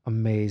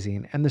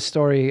amazing. And the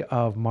story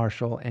of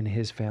Marshall and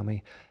his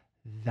family,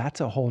 that's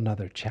a whole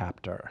nother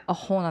chapter. A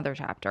whole nother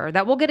chapter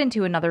that we'll get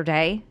into another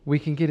day. We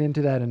can get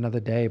into that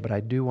another day, but I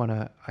do want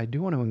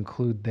to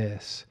include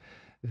this,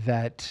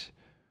 that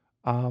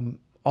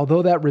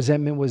although that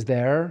resentment was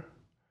there,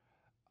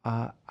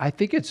 I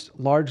think it's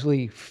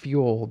largely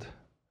fueled,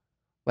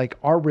 like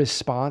our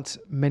response,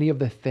 many of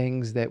the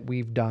things that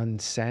we've done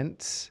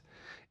since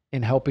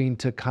in helping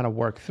to kind of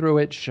work through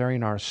it,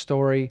 sharing our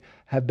story,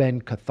 have been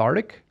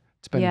cathartic.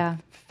 It's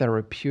been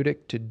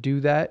therapeutic to do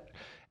that.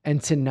 And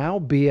to now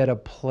be at a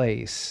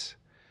place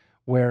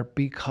where,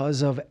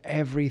 because of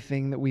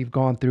everything that we've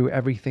gone through,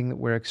 everything that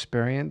we're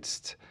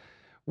experienced,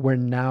 we're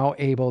now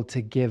able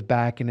to give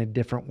back in a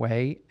different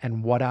way.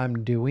 And what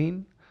I'm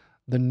doing,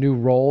 the new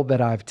role that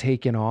I've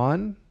taken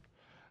on,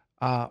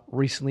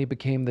 recently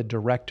became the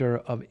Director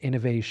of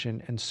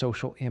Innovation and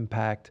Social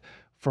Impact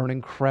for an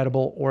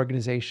incredible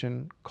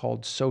organization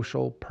called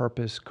Social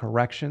Purpose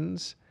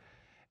Corrections.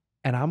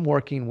 And I'm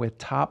working with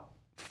top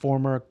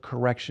former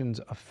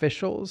corrections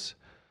officials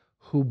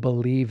who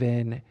believe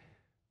in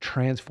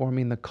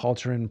transforming the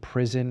culture in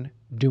prison,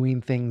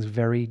 doing things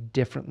very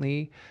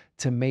differently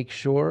to make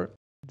sure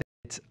that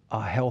it's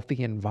a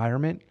healthy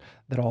environment,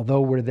 that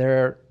although we're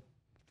there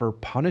for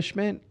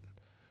punishment,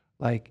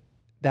 like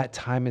that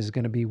time is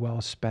going to be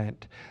well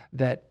spent,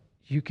 that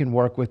you can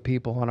work with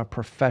people on a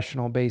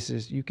professional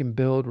basis. You can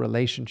build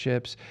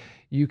relationships.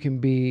 You can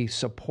be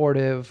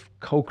supportive,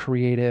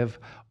 co-creative,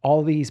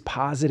 all these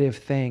positive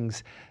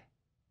things.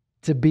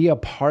 To be a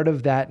part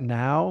of that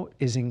now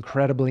is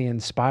incredibly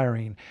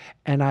inspiring.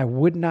 And I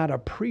would not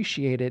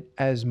appreciate it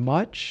as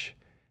much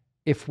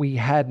if we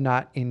had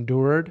not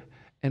endured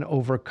and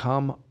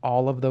overcome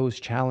all of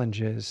those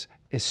challenges,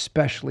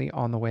 especially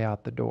on the way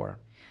out the door.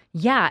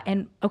 Yeah.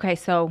 And okay,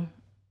 so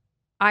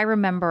I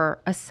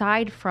remember,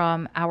 aside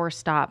from our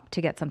stop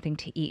to get something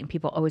to eat, and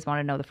people always want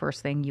to know the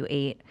first thing you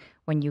ate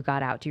when you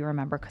got out. Do you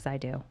remember? Because I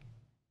do.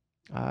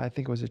 I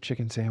think it was a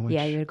chicken sandwich.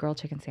 Yeah, you had a grilled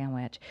chicken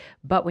sandwich.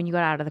 But when you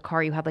got out of the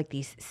car, you had like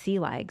these sea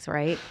legs,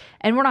 right?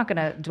 And we're not going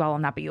to dwell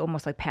on that, but you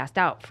almost like passed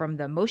out from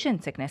the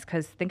motion sickness,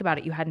 because think about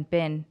it, you hadn't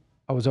been...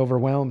 I was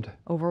overwhelmed.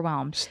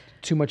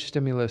 Too much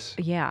stimulus.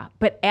 Yeah.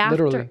 But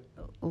after...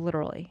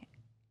 Literally.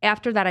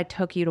 After that, I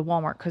took you to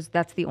Walmart, because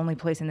that's the only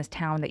place in this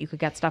town that you could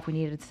get stuff. We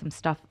needed some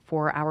stuff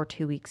for our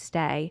 2-week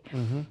stay.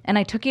 Mm-hmm. And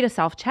I took you to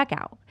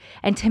self-checkout.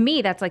 And to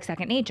me, that's like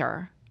second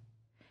nature.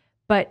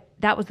 But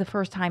that was the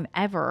first time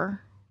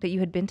ever that you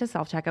had been to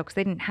self-checkout, because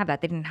they didn't have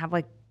that. They didn't have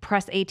like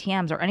press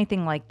ATMs or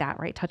anything like that,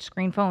 right?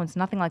 Touchscreen phones,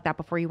 nothing like that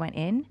before you went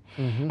in.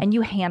 Mm-hmm. And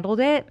you handled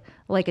it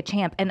like a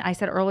champ. And I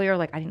said earlier,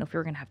 like, I didn't know if you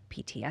were going to have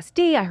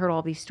PTSD. I heard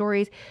all these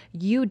stories.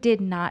 You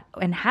did not,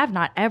 and have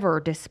not ever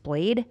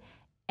displayed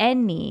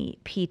any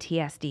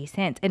PTSD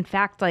since. In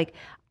fact, like,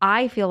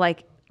 I feel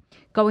like,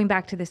 going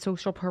back to the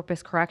social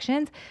purpose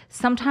corrections,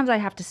 sometimes I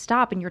have to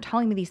stop and you're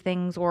telling me these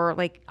things, or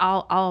like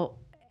I'll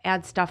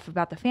add stuff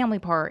about the family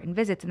part and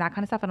visits and that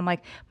kind of stuff. And I'm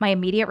like, my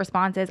immediate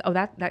response is, oh,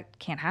 that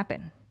can't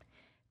happen,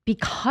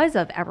 because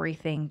of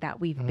everything that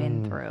we've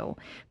been through,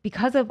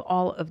 because of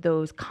all of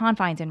those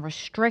confines and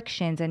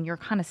restrictions, and you're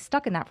kind of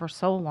stuck in that for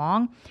so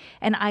long.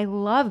 And I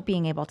love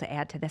being able to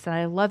add to this. And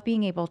I love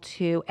being able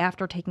to,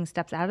 after taking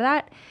steps out of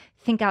that,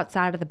 think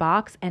outside of the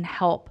box and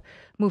help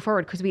move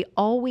forward. Because we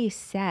always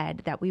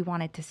said that we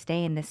wanted to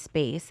stay in this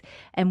space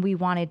and we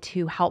wanted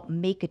to help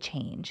make a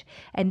change.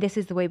 And this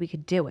is the way we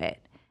could do it.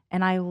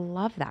 And I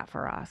love that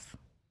for us.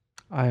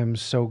 I am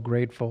so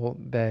grateful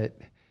that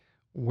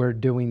we're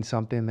doing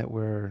something that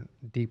we're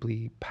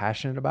deeply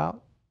passionate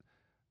about,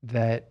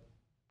 that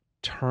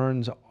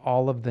turns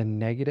all of the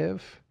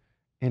negative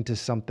into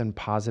something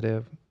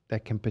positive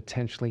that can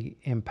potentially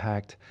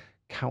impact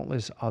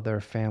countless other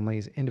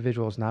families,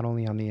 individuals, not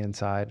only on the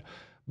inside,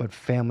 but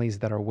families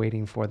that are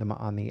waiting for them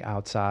on the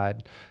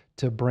outside,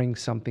 to bring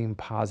something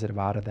positive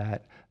out of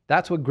that.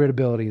 That's what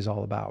Gritability is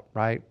all about,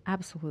 right?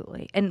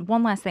 Absolutely. And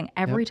one last thing,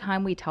 every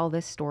time we tell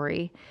this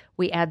story,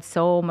 we add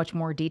so much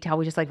more detail.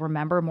 We just like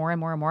remember more and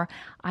more and more.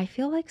 I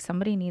feel like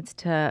somebody needs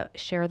to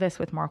share this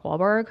with Mark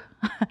Wahlberg,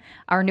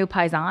 our new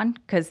paisan,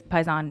 because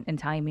paisan in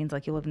Italian means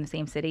like you live in the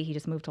same city. He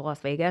just moved to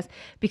Las Vegas,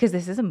 because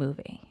this is a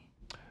movie.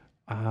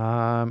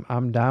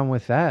 I'm down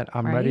with that.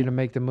 I'm ready to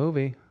make the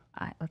movie.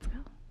 Let's go.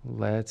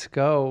 Let's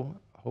go.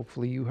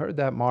 Hopefully you heard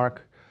that,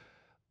 Mark.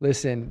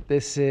 Listen,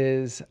 this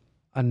is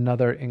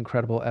another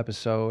incredible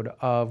episode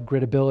of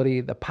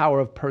Gritability, the power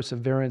of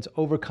perseverance,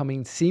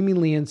 overcoming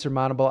seemingly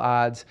insurmountable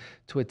odds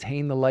to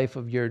attain the life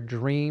of your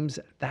dreams.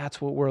 That's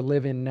what we're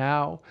living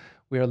now.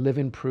 We are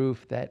living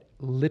proof that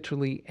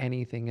literally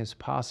anything is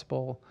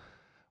possible.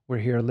 We're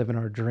here living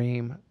our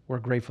dream. We're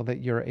grateful that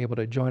you're able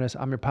to join us.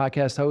 I'm your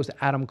podcast host,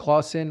 Adam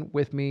Clausen.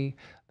 With me,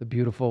 the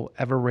beautiful,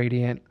 ever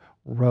radiant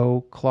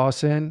Ro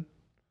Clausen.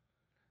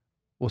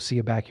 We'll see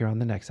you back here on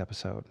the next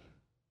episode.